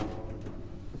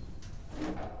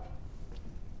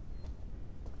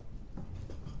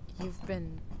 You've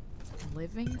been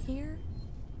living here?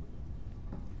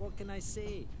 What can I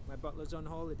say? My butler's on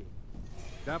holiday.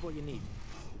 Grab what you need.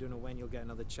 We don't know when you'll get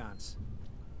another chance.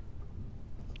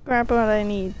 Grab what I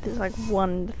need. There's like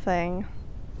one thing.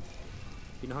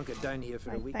 Been hunkered down here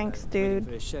for a week thanks, now, dude. waiting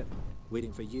for a ship.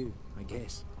 Waiting for you, I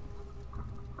guess.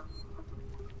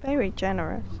 Very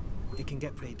generous. It can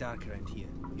get pretty dark around here.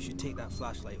 You should take that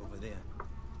flashlight over there.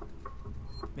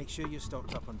 Make sure you're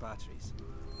stocked up on batteries.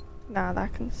 Nah,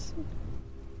 that can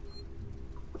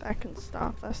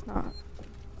stop. That's not.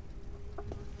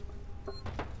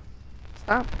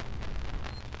 Stop.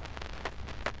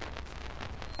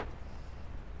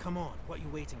 Come on, what are you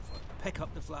waiting for? Pick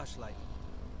up the flashlight.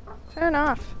 Turn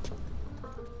off.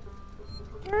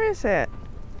 Where is it?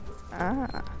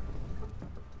 Ah.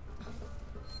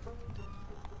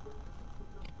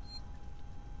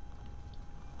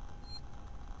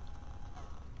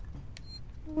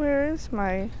 Where is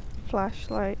my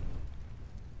flashlight?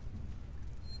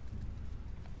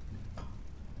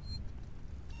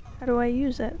 How do I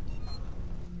use it?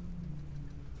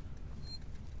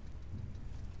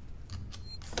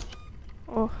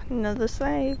 Oh, another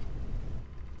save.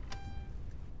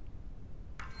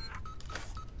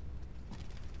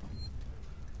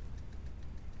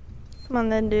 Come on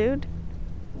then, dude.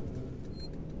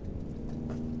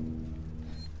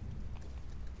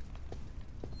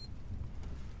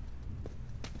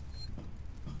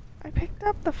 I picked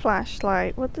up the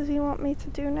flashlight. What does he want me to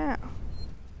do now?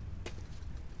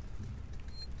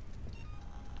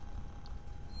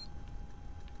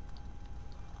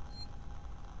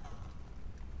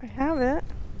 I have it.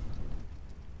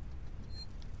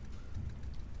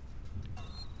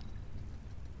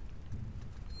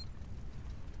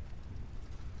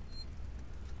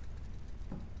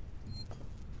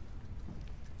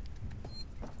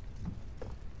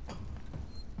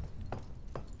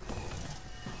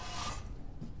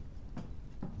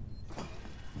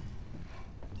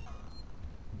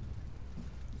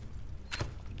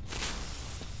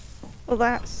 Well,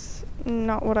 that's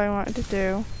not what I wanted to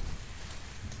do.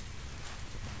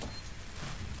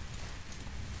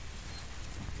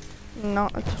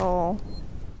 Not at all.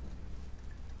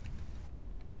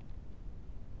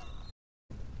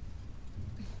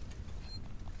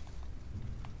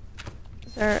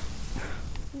 Is there...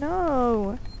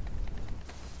 No!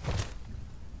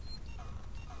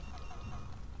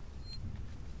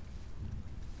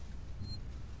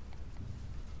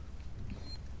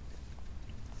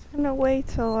 Is there no way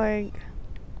to, like...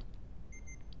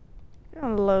 I'm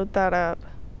gonna load that up.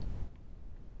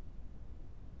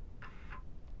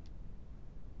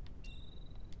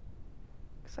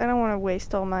 I don't want to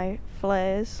waste all my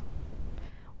flares.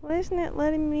 Why isn't it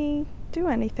letting me do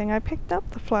anything? I picked up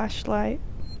the flashlight.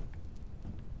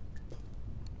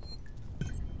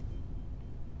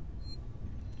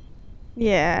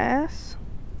 Yes.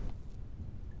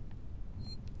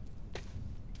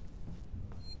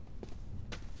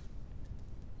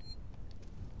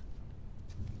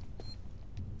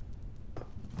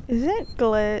 Is it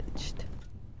glitched?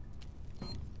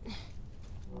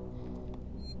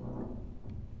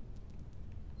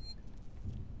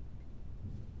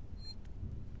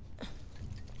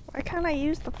 Why can't I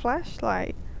use the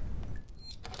flashlight?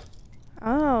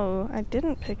 Oh, I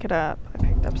didn't pick it up. I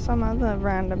picked up some other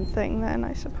random thing then,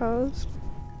 I suppose.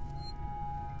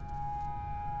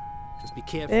 Just be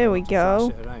careful. There we go.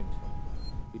 Flash it around.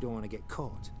 We don't want to get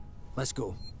caught. Let's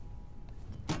go.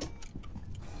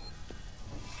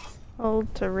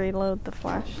 Hold to reload the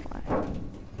flashlight.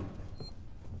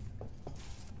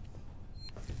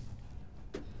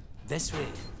 This way.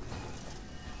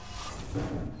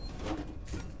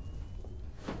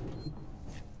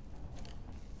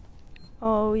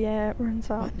 Oh yeah, it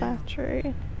runs out of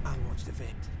battery. I'll watch the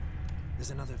vent. There's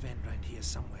another vent round here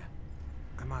somewhere.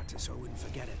 I marked it so I wouldn't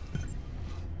forget it.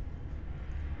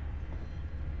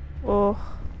 Oh.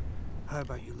 How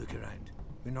about you look around?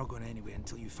 We're not going anywhere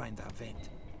until you find that vent.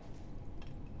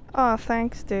 Oh,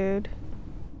 thanks, dude.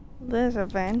 There's a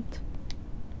vent.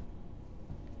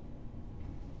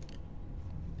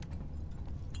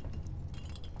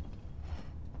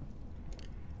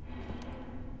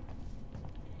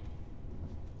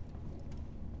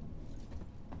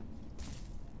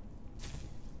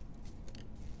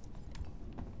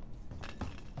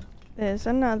 There's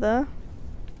another.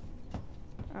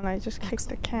 And I just kicked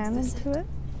the can into it.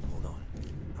 Hold on.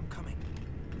 I'm coming.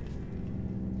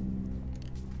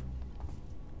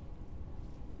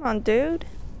 Come on, dude.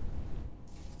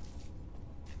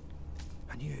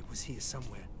 I knew it was here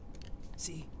somewhere.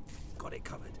 See? got it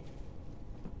covered.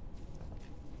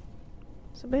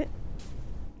 It's a bit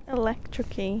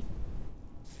electric-y.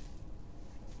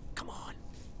 Come on.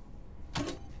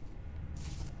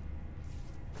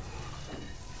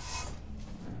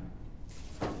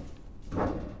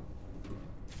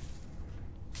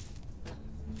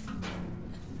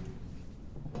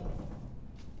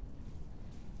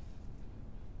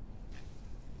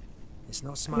 It's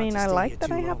not I smart mean, to I stay like here that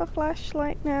too I have a long.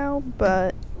 flashlight now,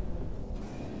 but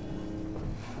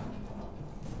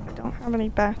I don't have any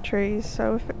batteries,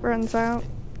 so if it runs out,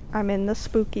 I'm in the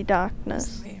spooky darkness.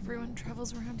 Is the way everyone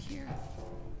travels around here?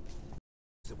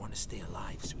 They want to stay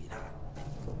alive, sweetheart.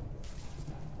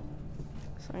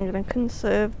 So I'm gonna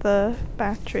conserve the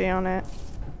battery on it.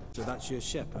 So that's your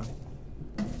ship, huh?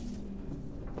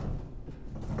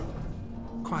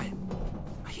 Quiet.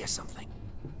 I hear something.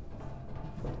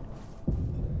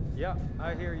 Yeah,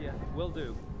 I hear you. Will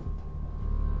do.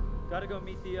 Gotta go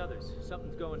meet the others.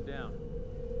 Something's going down.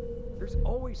 There's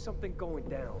always something going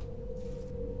down.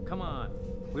 Come on.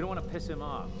 We don't want to piss him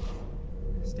off.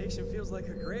 Station feels like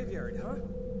a graveyard, huh?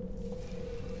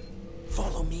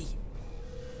 Follow me.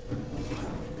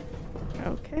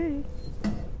 Okay.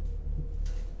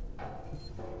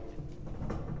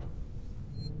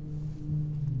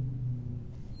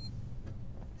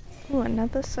 Ooh,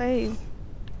 another save.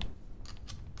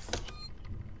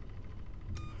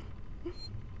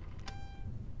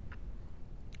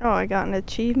 Oh, I got an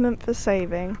achievement for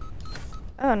saving.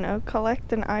 Oh no,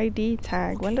 collect an ID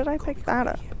tag. When did I pick that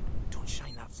up? Don't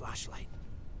shine that flashlight.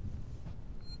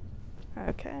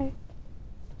 Okay.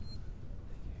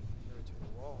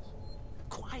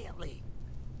 Quietly.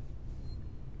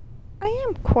 I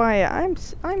am quiet.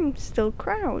 I'm still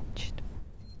crouched.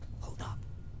 Hold up.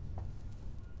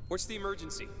 What's the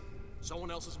emergency? Someone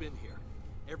else has been here.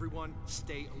 Everyone,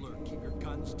 stay alert. Keep your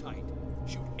guns tight.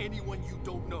 Shoot anyone you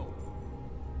don't know.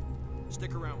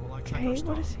 Stick around while I check our Okay, stuff.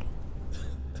 what is he?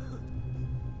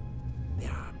 They're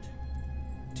armed.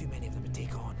 Too many of them to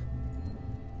take on.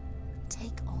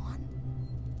 Take on?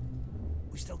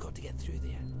 We still got to get through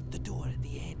there. The door at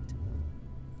the end.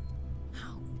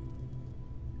 How?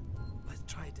 Let's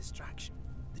try a distraction.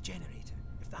 The generator.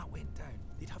 If that went down,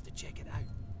 they'd have to check it out.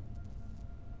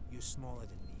 You're smaller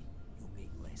than me. You'll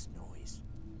make less noise.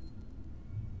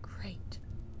 Great.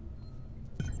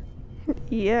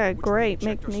 Yeah, great.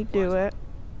 Make me do it.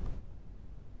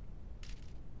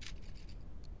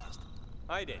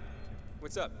 Aiden,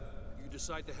 what's up? You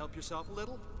decide to help yourself a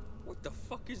little? What the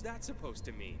fuck is that supposed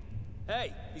to mean?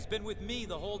 Hey, he's been with me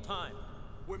the whole time.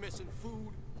 We're missing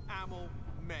food, ammo,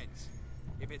 meds.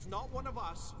 If it's not one of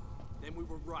us, then we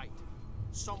were right.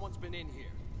 Someone's been in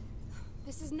here.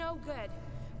 This is no good.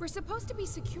 We're supposed to be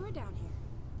secure down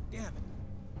here. Damn it.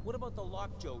 What about the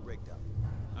lock Joe rigged up?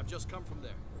 I've just come from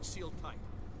there. It's sealed tight.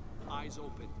 Eyes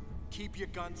open. Keep your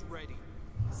guns ready.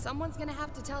 Someone's gonna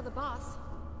have to tell the boss.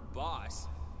 Boss?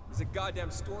 He's a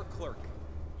goddamn store clerk.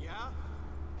 Yeah?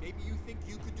 Maybe you think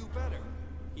you could do better.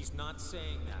 He's not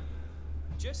saying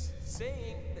that. Just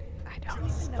saying that. I don't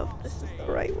even know if this is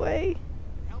the right way.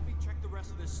 Help me check the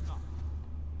rest of this stuff.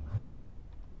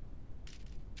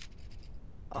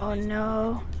 Oh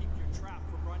no. Keep your trap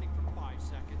from running for 5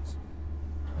 seconds.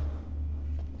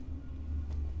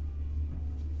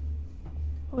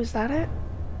 Was that it?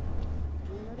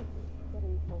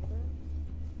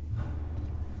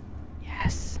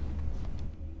 Yes.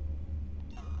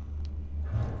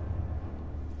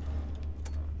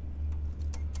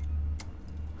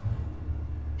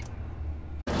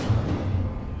 The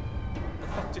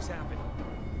fuck just happened?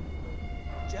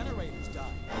 Generators died.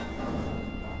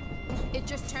 It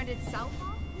just turned itself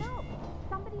off? No,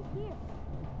 somebody's here.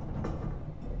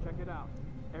 Check it out.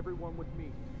 Everyone with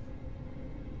me.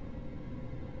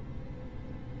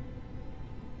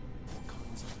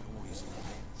 Guns and noise and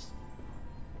events.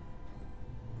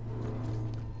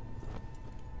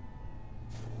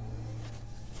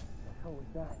 How was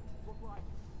that? Look like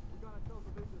we got ourselves a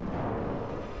visitor.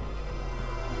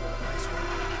 Nice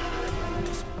one.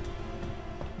 Just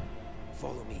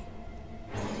follow me.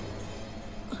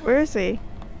 Where is he?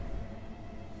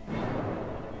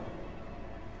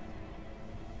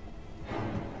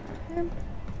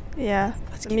 Yeah,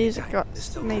 the music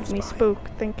made me spook,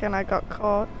 thinking I got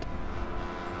caught.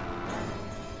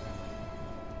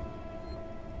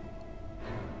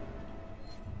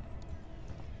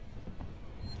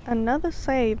 Another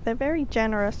save. They're very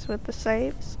generous with the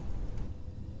saves.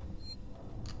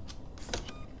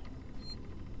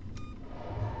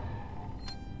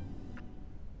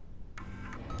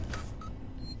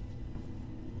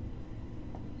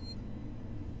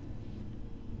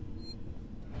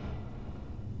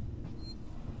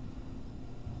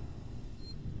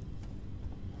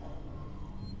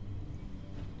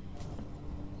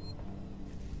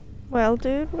 Well,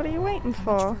 dude, what are you waiting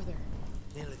for?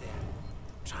 Nearly there.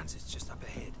 Transit's just up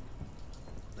ahead.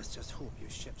 Let's just hope your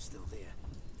ship's still there.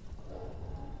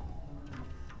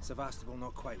 Sevastopol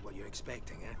not quite what you're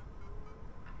expecting, eh?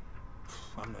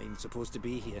 I'm not even supposed to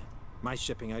be here. My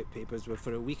shipping out papers were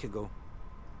for a week ago.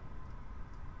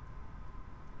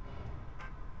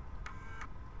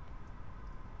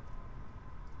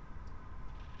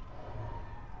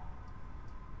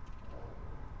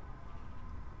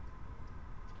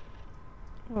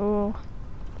 Oh,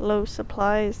 low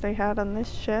supplies they had on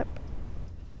this ship.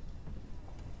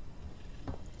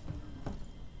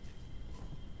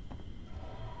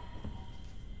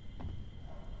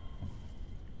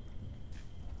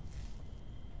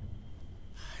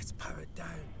 It's powered down.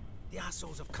 The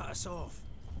assholes have cut us off.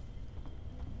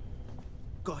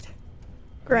 Got it.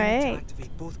 Great. We need to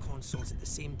activate both consoles at the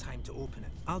same time to open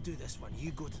it. I'll do this one.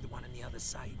 You go to the one on the other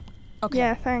side. Okay.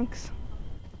 Yeah, thanks.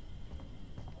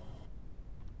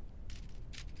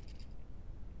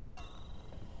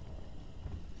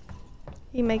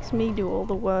 He makes me do all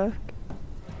the work.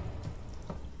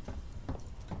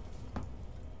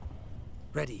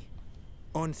 Ready.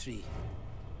 On 3.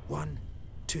 1,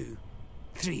 2,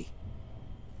 3.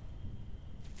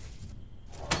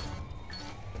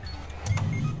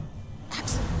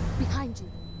 Axel, behind you.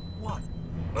 What?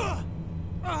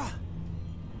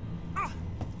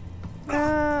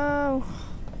 No.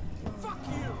 Fuck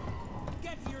you!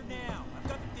 Get here now! I've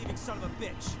got the thieving son of a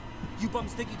bitch. You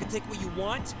bums think you can take what you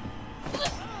want?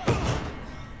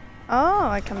 Oh,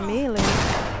 I can melee.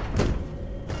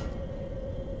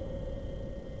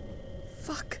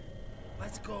 Fuck.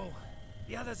 Let's go.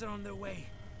 The others are on their way.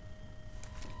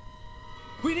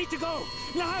 We need to go!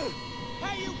 Now!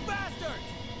 Hey, you bastard!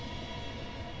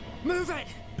 Move it!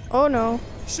 Oh no.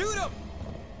 Shoot him!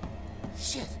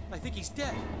 Shit, I think he's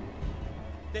dead.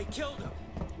 They killed him.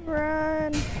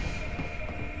 Run.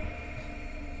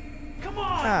 Come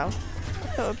on! Oh, I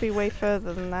thought it would be way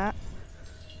further than that.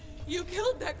 You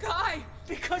killed that guy!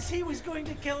 Because he was going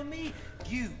to kill me,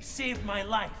 you saved my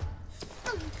life.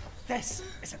 This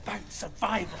is about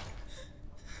survival.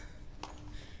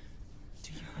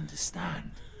 Do you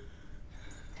understand?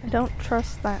 I don't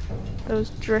trust that. Those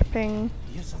dripping.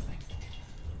 Hear something?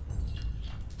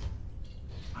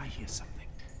 I hear something.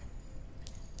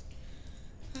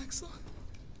 Axel?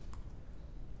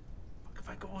 What have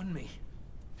I got on me?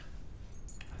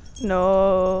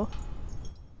 No.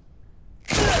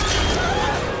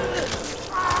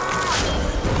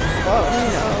 Oh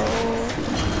no.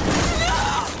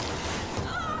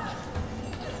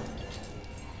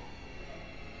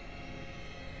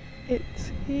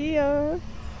 It's here.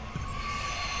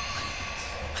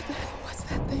 What the hell was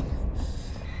that thing?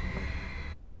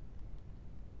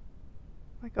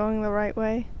 Am I going the right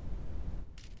way?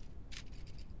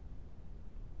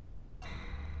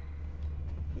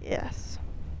 Yes.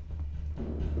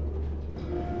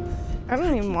 I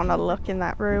don't even want to look in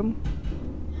that room.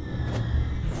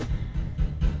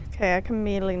 Okay, I can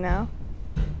melee now.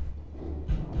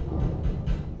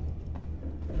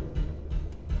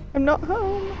 I'm not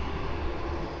home.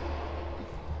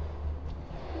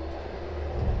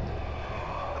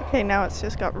 Okay, now it's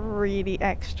just got really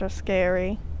extra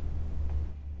scary.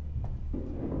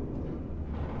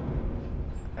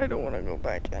 I don't want to go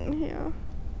back in here.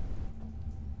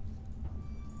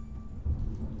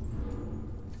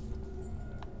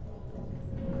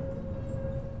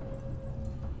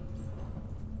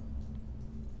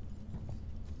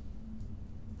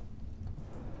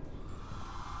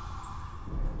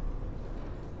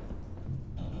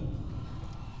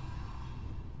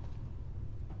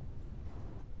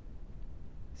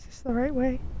 Is this the right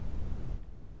way?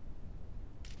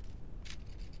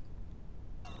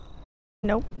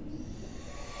 Nope.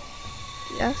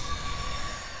 Yes.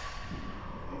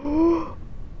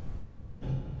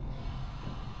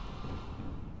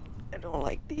 I don't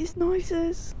like these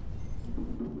noises.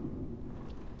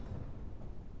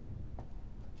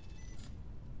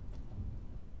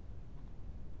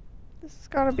 This has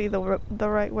got to be the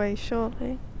right way,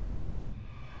 surely.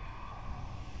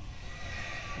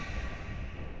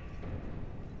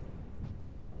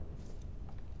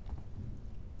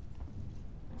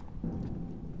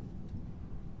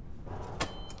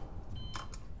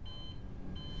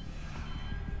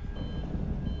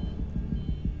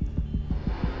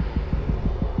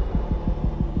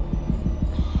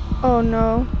 Oh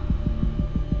no.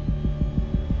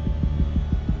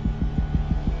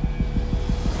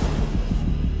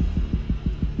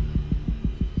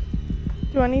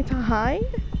 Do I need to hide?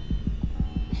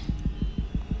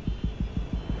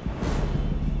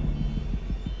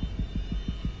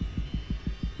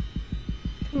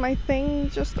 Come my thing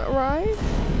just arrive?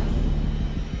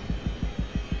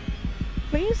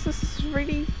 Please, this is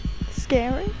really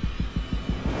scary.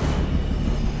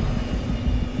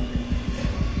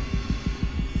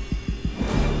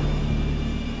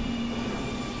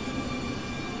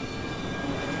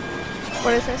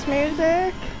 What is this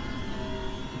music?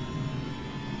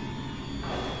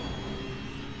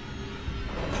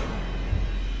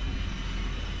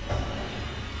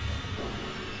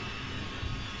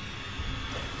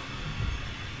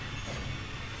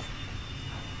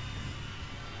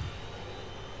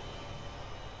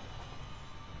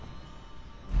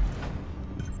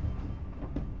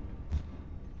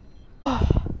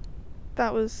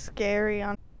 That was scary.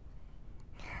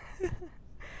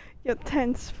 You're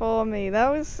tense for me.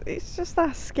 It's just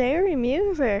that scary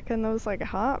music, and there was like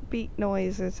heartbeat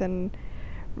noises and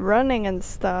running and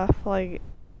stuff. Like,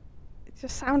 it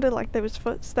just sounded like there was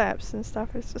footsteps and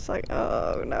stuff. It's just like,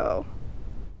 oh no.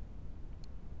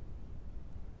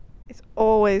 It's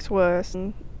always worse,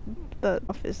 and the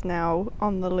stuff is now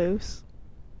on the loose.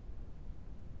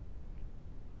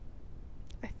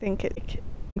 I think it's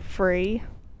free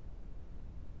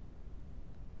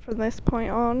from this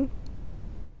point on.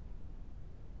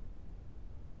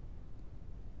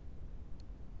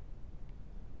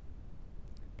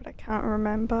 But I can't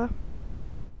remember.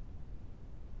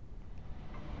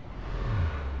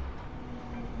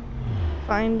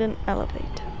 Find an elevator.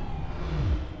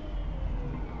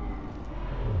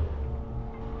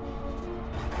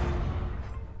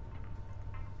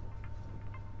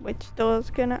 Which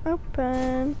door's gonna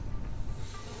open?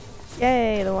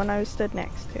 Yay, the one I stood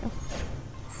next to.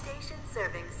 Station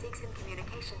serving Seegson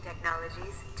Communication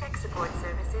Technologies, Tech Support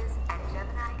Services, and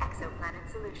Gemini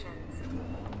Exoplanet Solutions.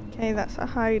 Okay, that's a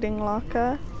hiding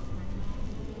locker.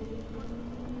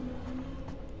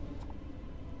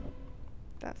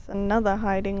 That's another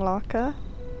hiding locker.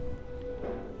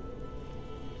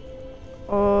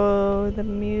 Oh, the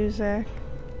music.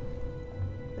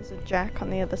 There's a jack on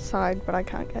the other side, but I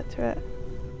can't get to it.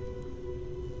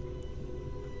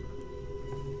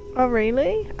 Oh,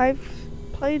 really? I've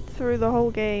played through the whole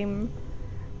game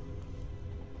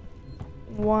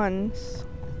once.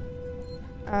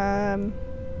 Okay,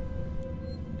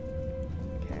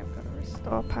 I've got to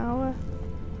restore power.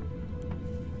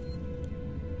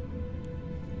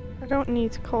 I don't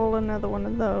need to call another one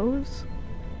of those.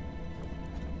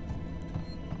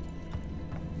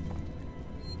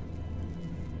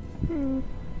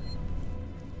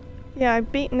 Yeah,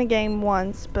 I've beaten the game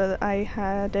once, but I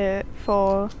had it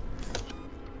for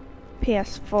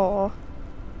PS4.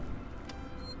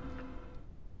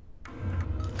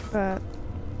 But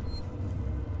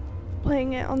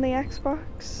playing it on the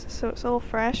Xbox, so it's all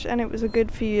fresh, and it was a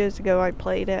good few years ago I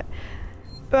played it.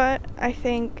 But I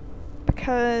think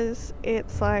because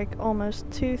it's like almost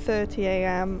 2:30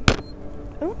 AM.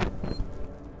 Oh.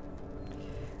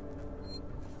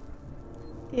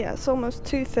 Yeah, it's almost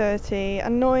 2:30.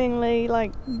 Annoyingly,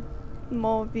 like,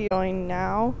 more viewing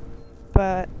now,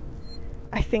 but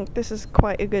I think this is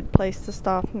quite a good place to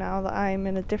stop now that I'm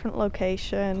in a different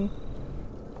location.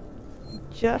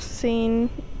 Just seen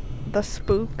the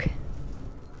spook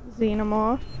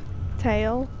xenomorph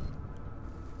tail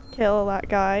kill that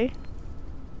guy.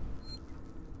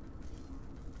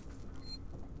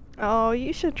 Oh,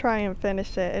 you should try and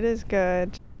finish it. It is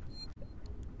good.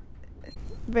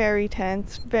 Very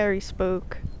tense, very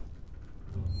spook.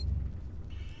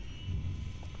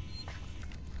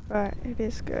 But it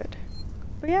is good.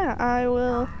 But yeah, I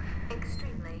will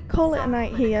call it a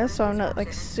night here so I'm not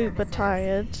like super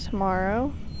tired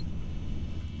tomorrow.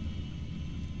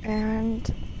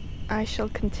 And I shall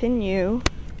continue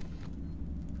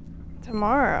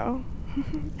tomorrow.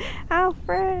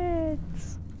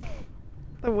 Alfred's!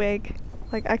 The wig.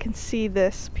 Like, I can see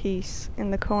this piece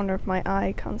in the corner of my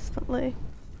eye constantly.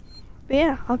 But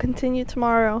yeah, I'll continue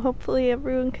tomorrow. Hopefully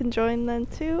everyone can join then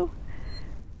too.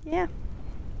 Yeah.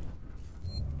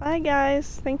 Bye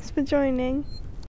guys. Thanks for joining.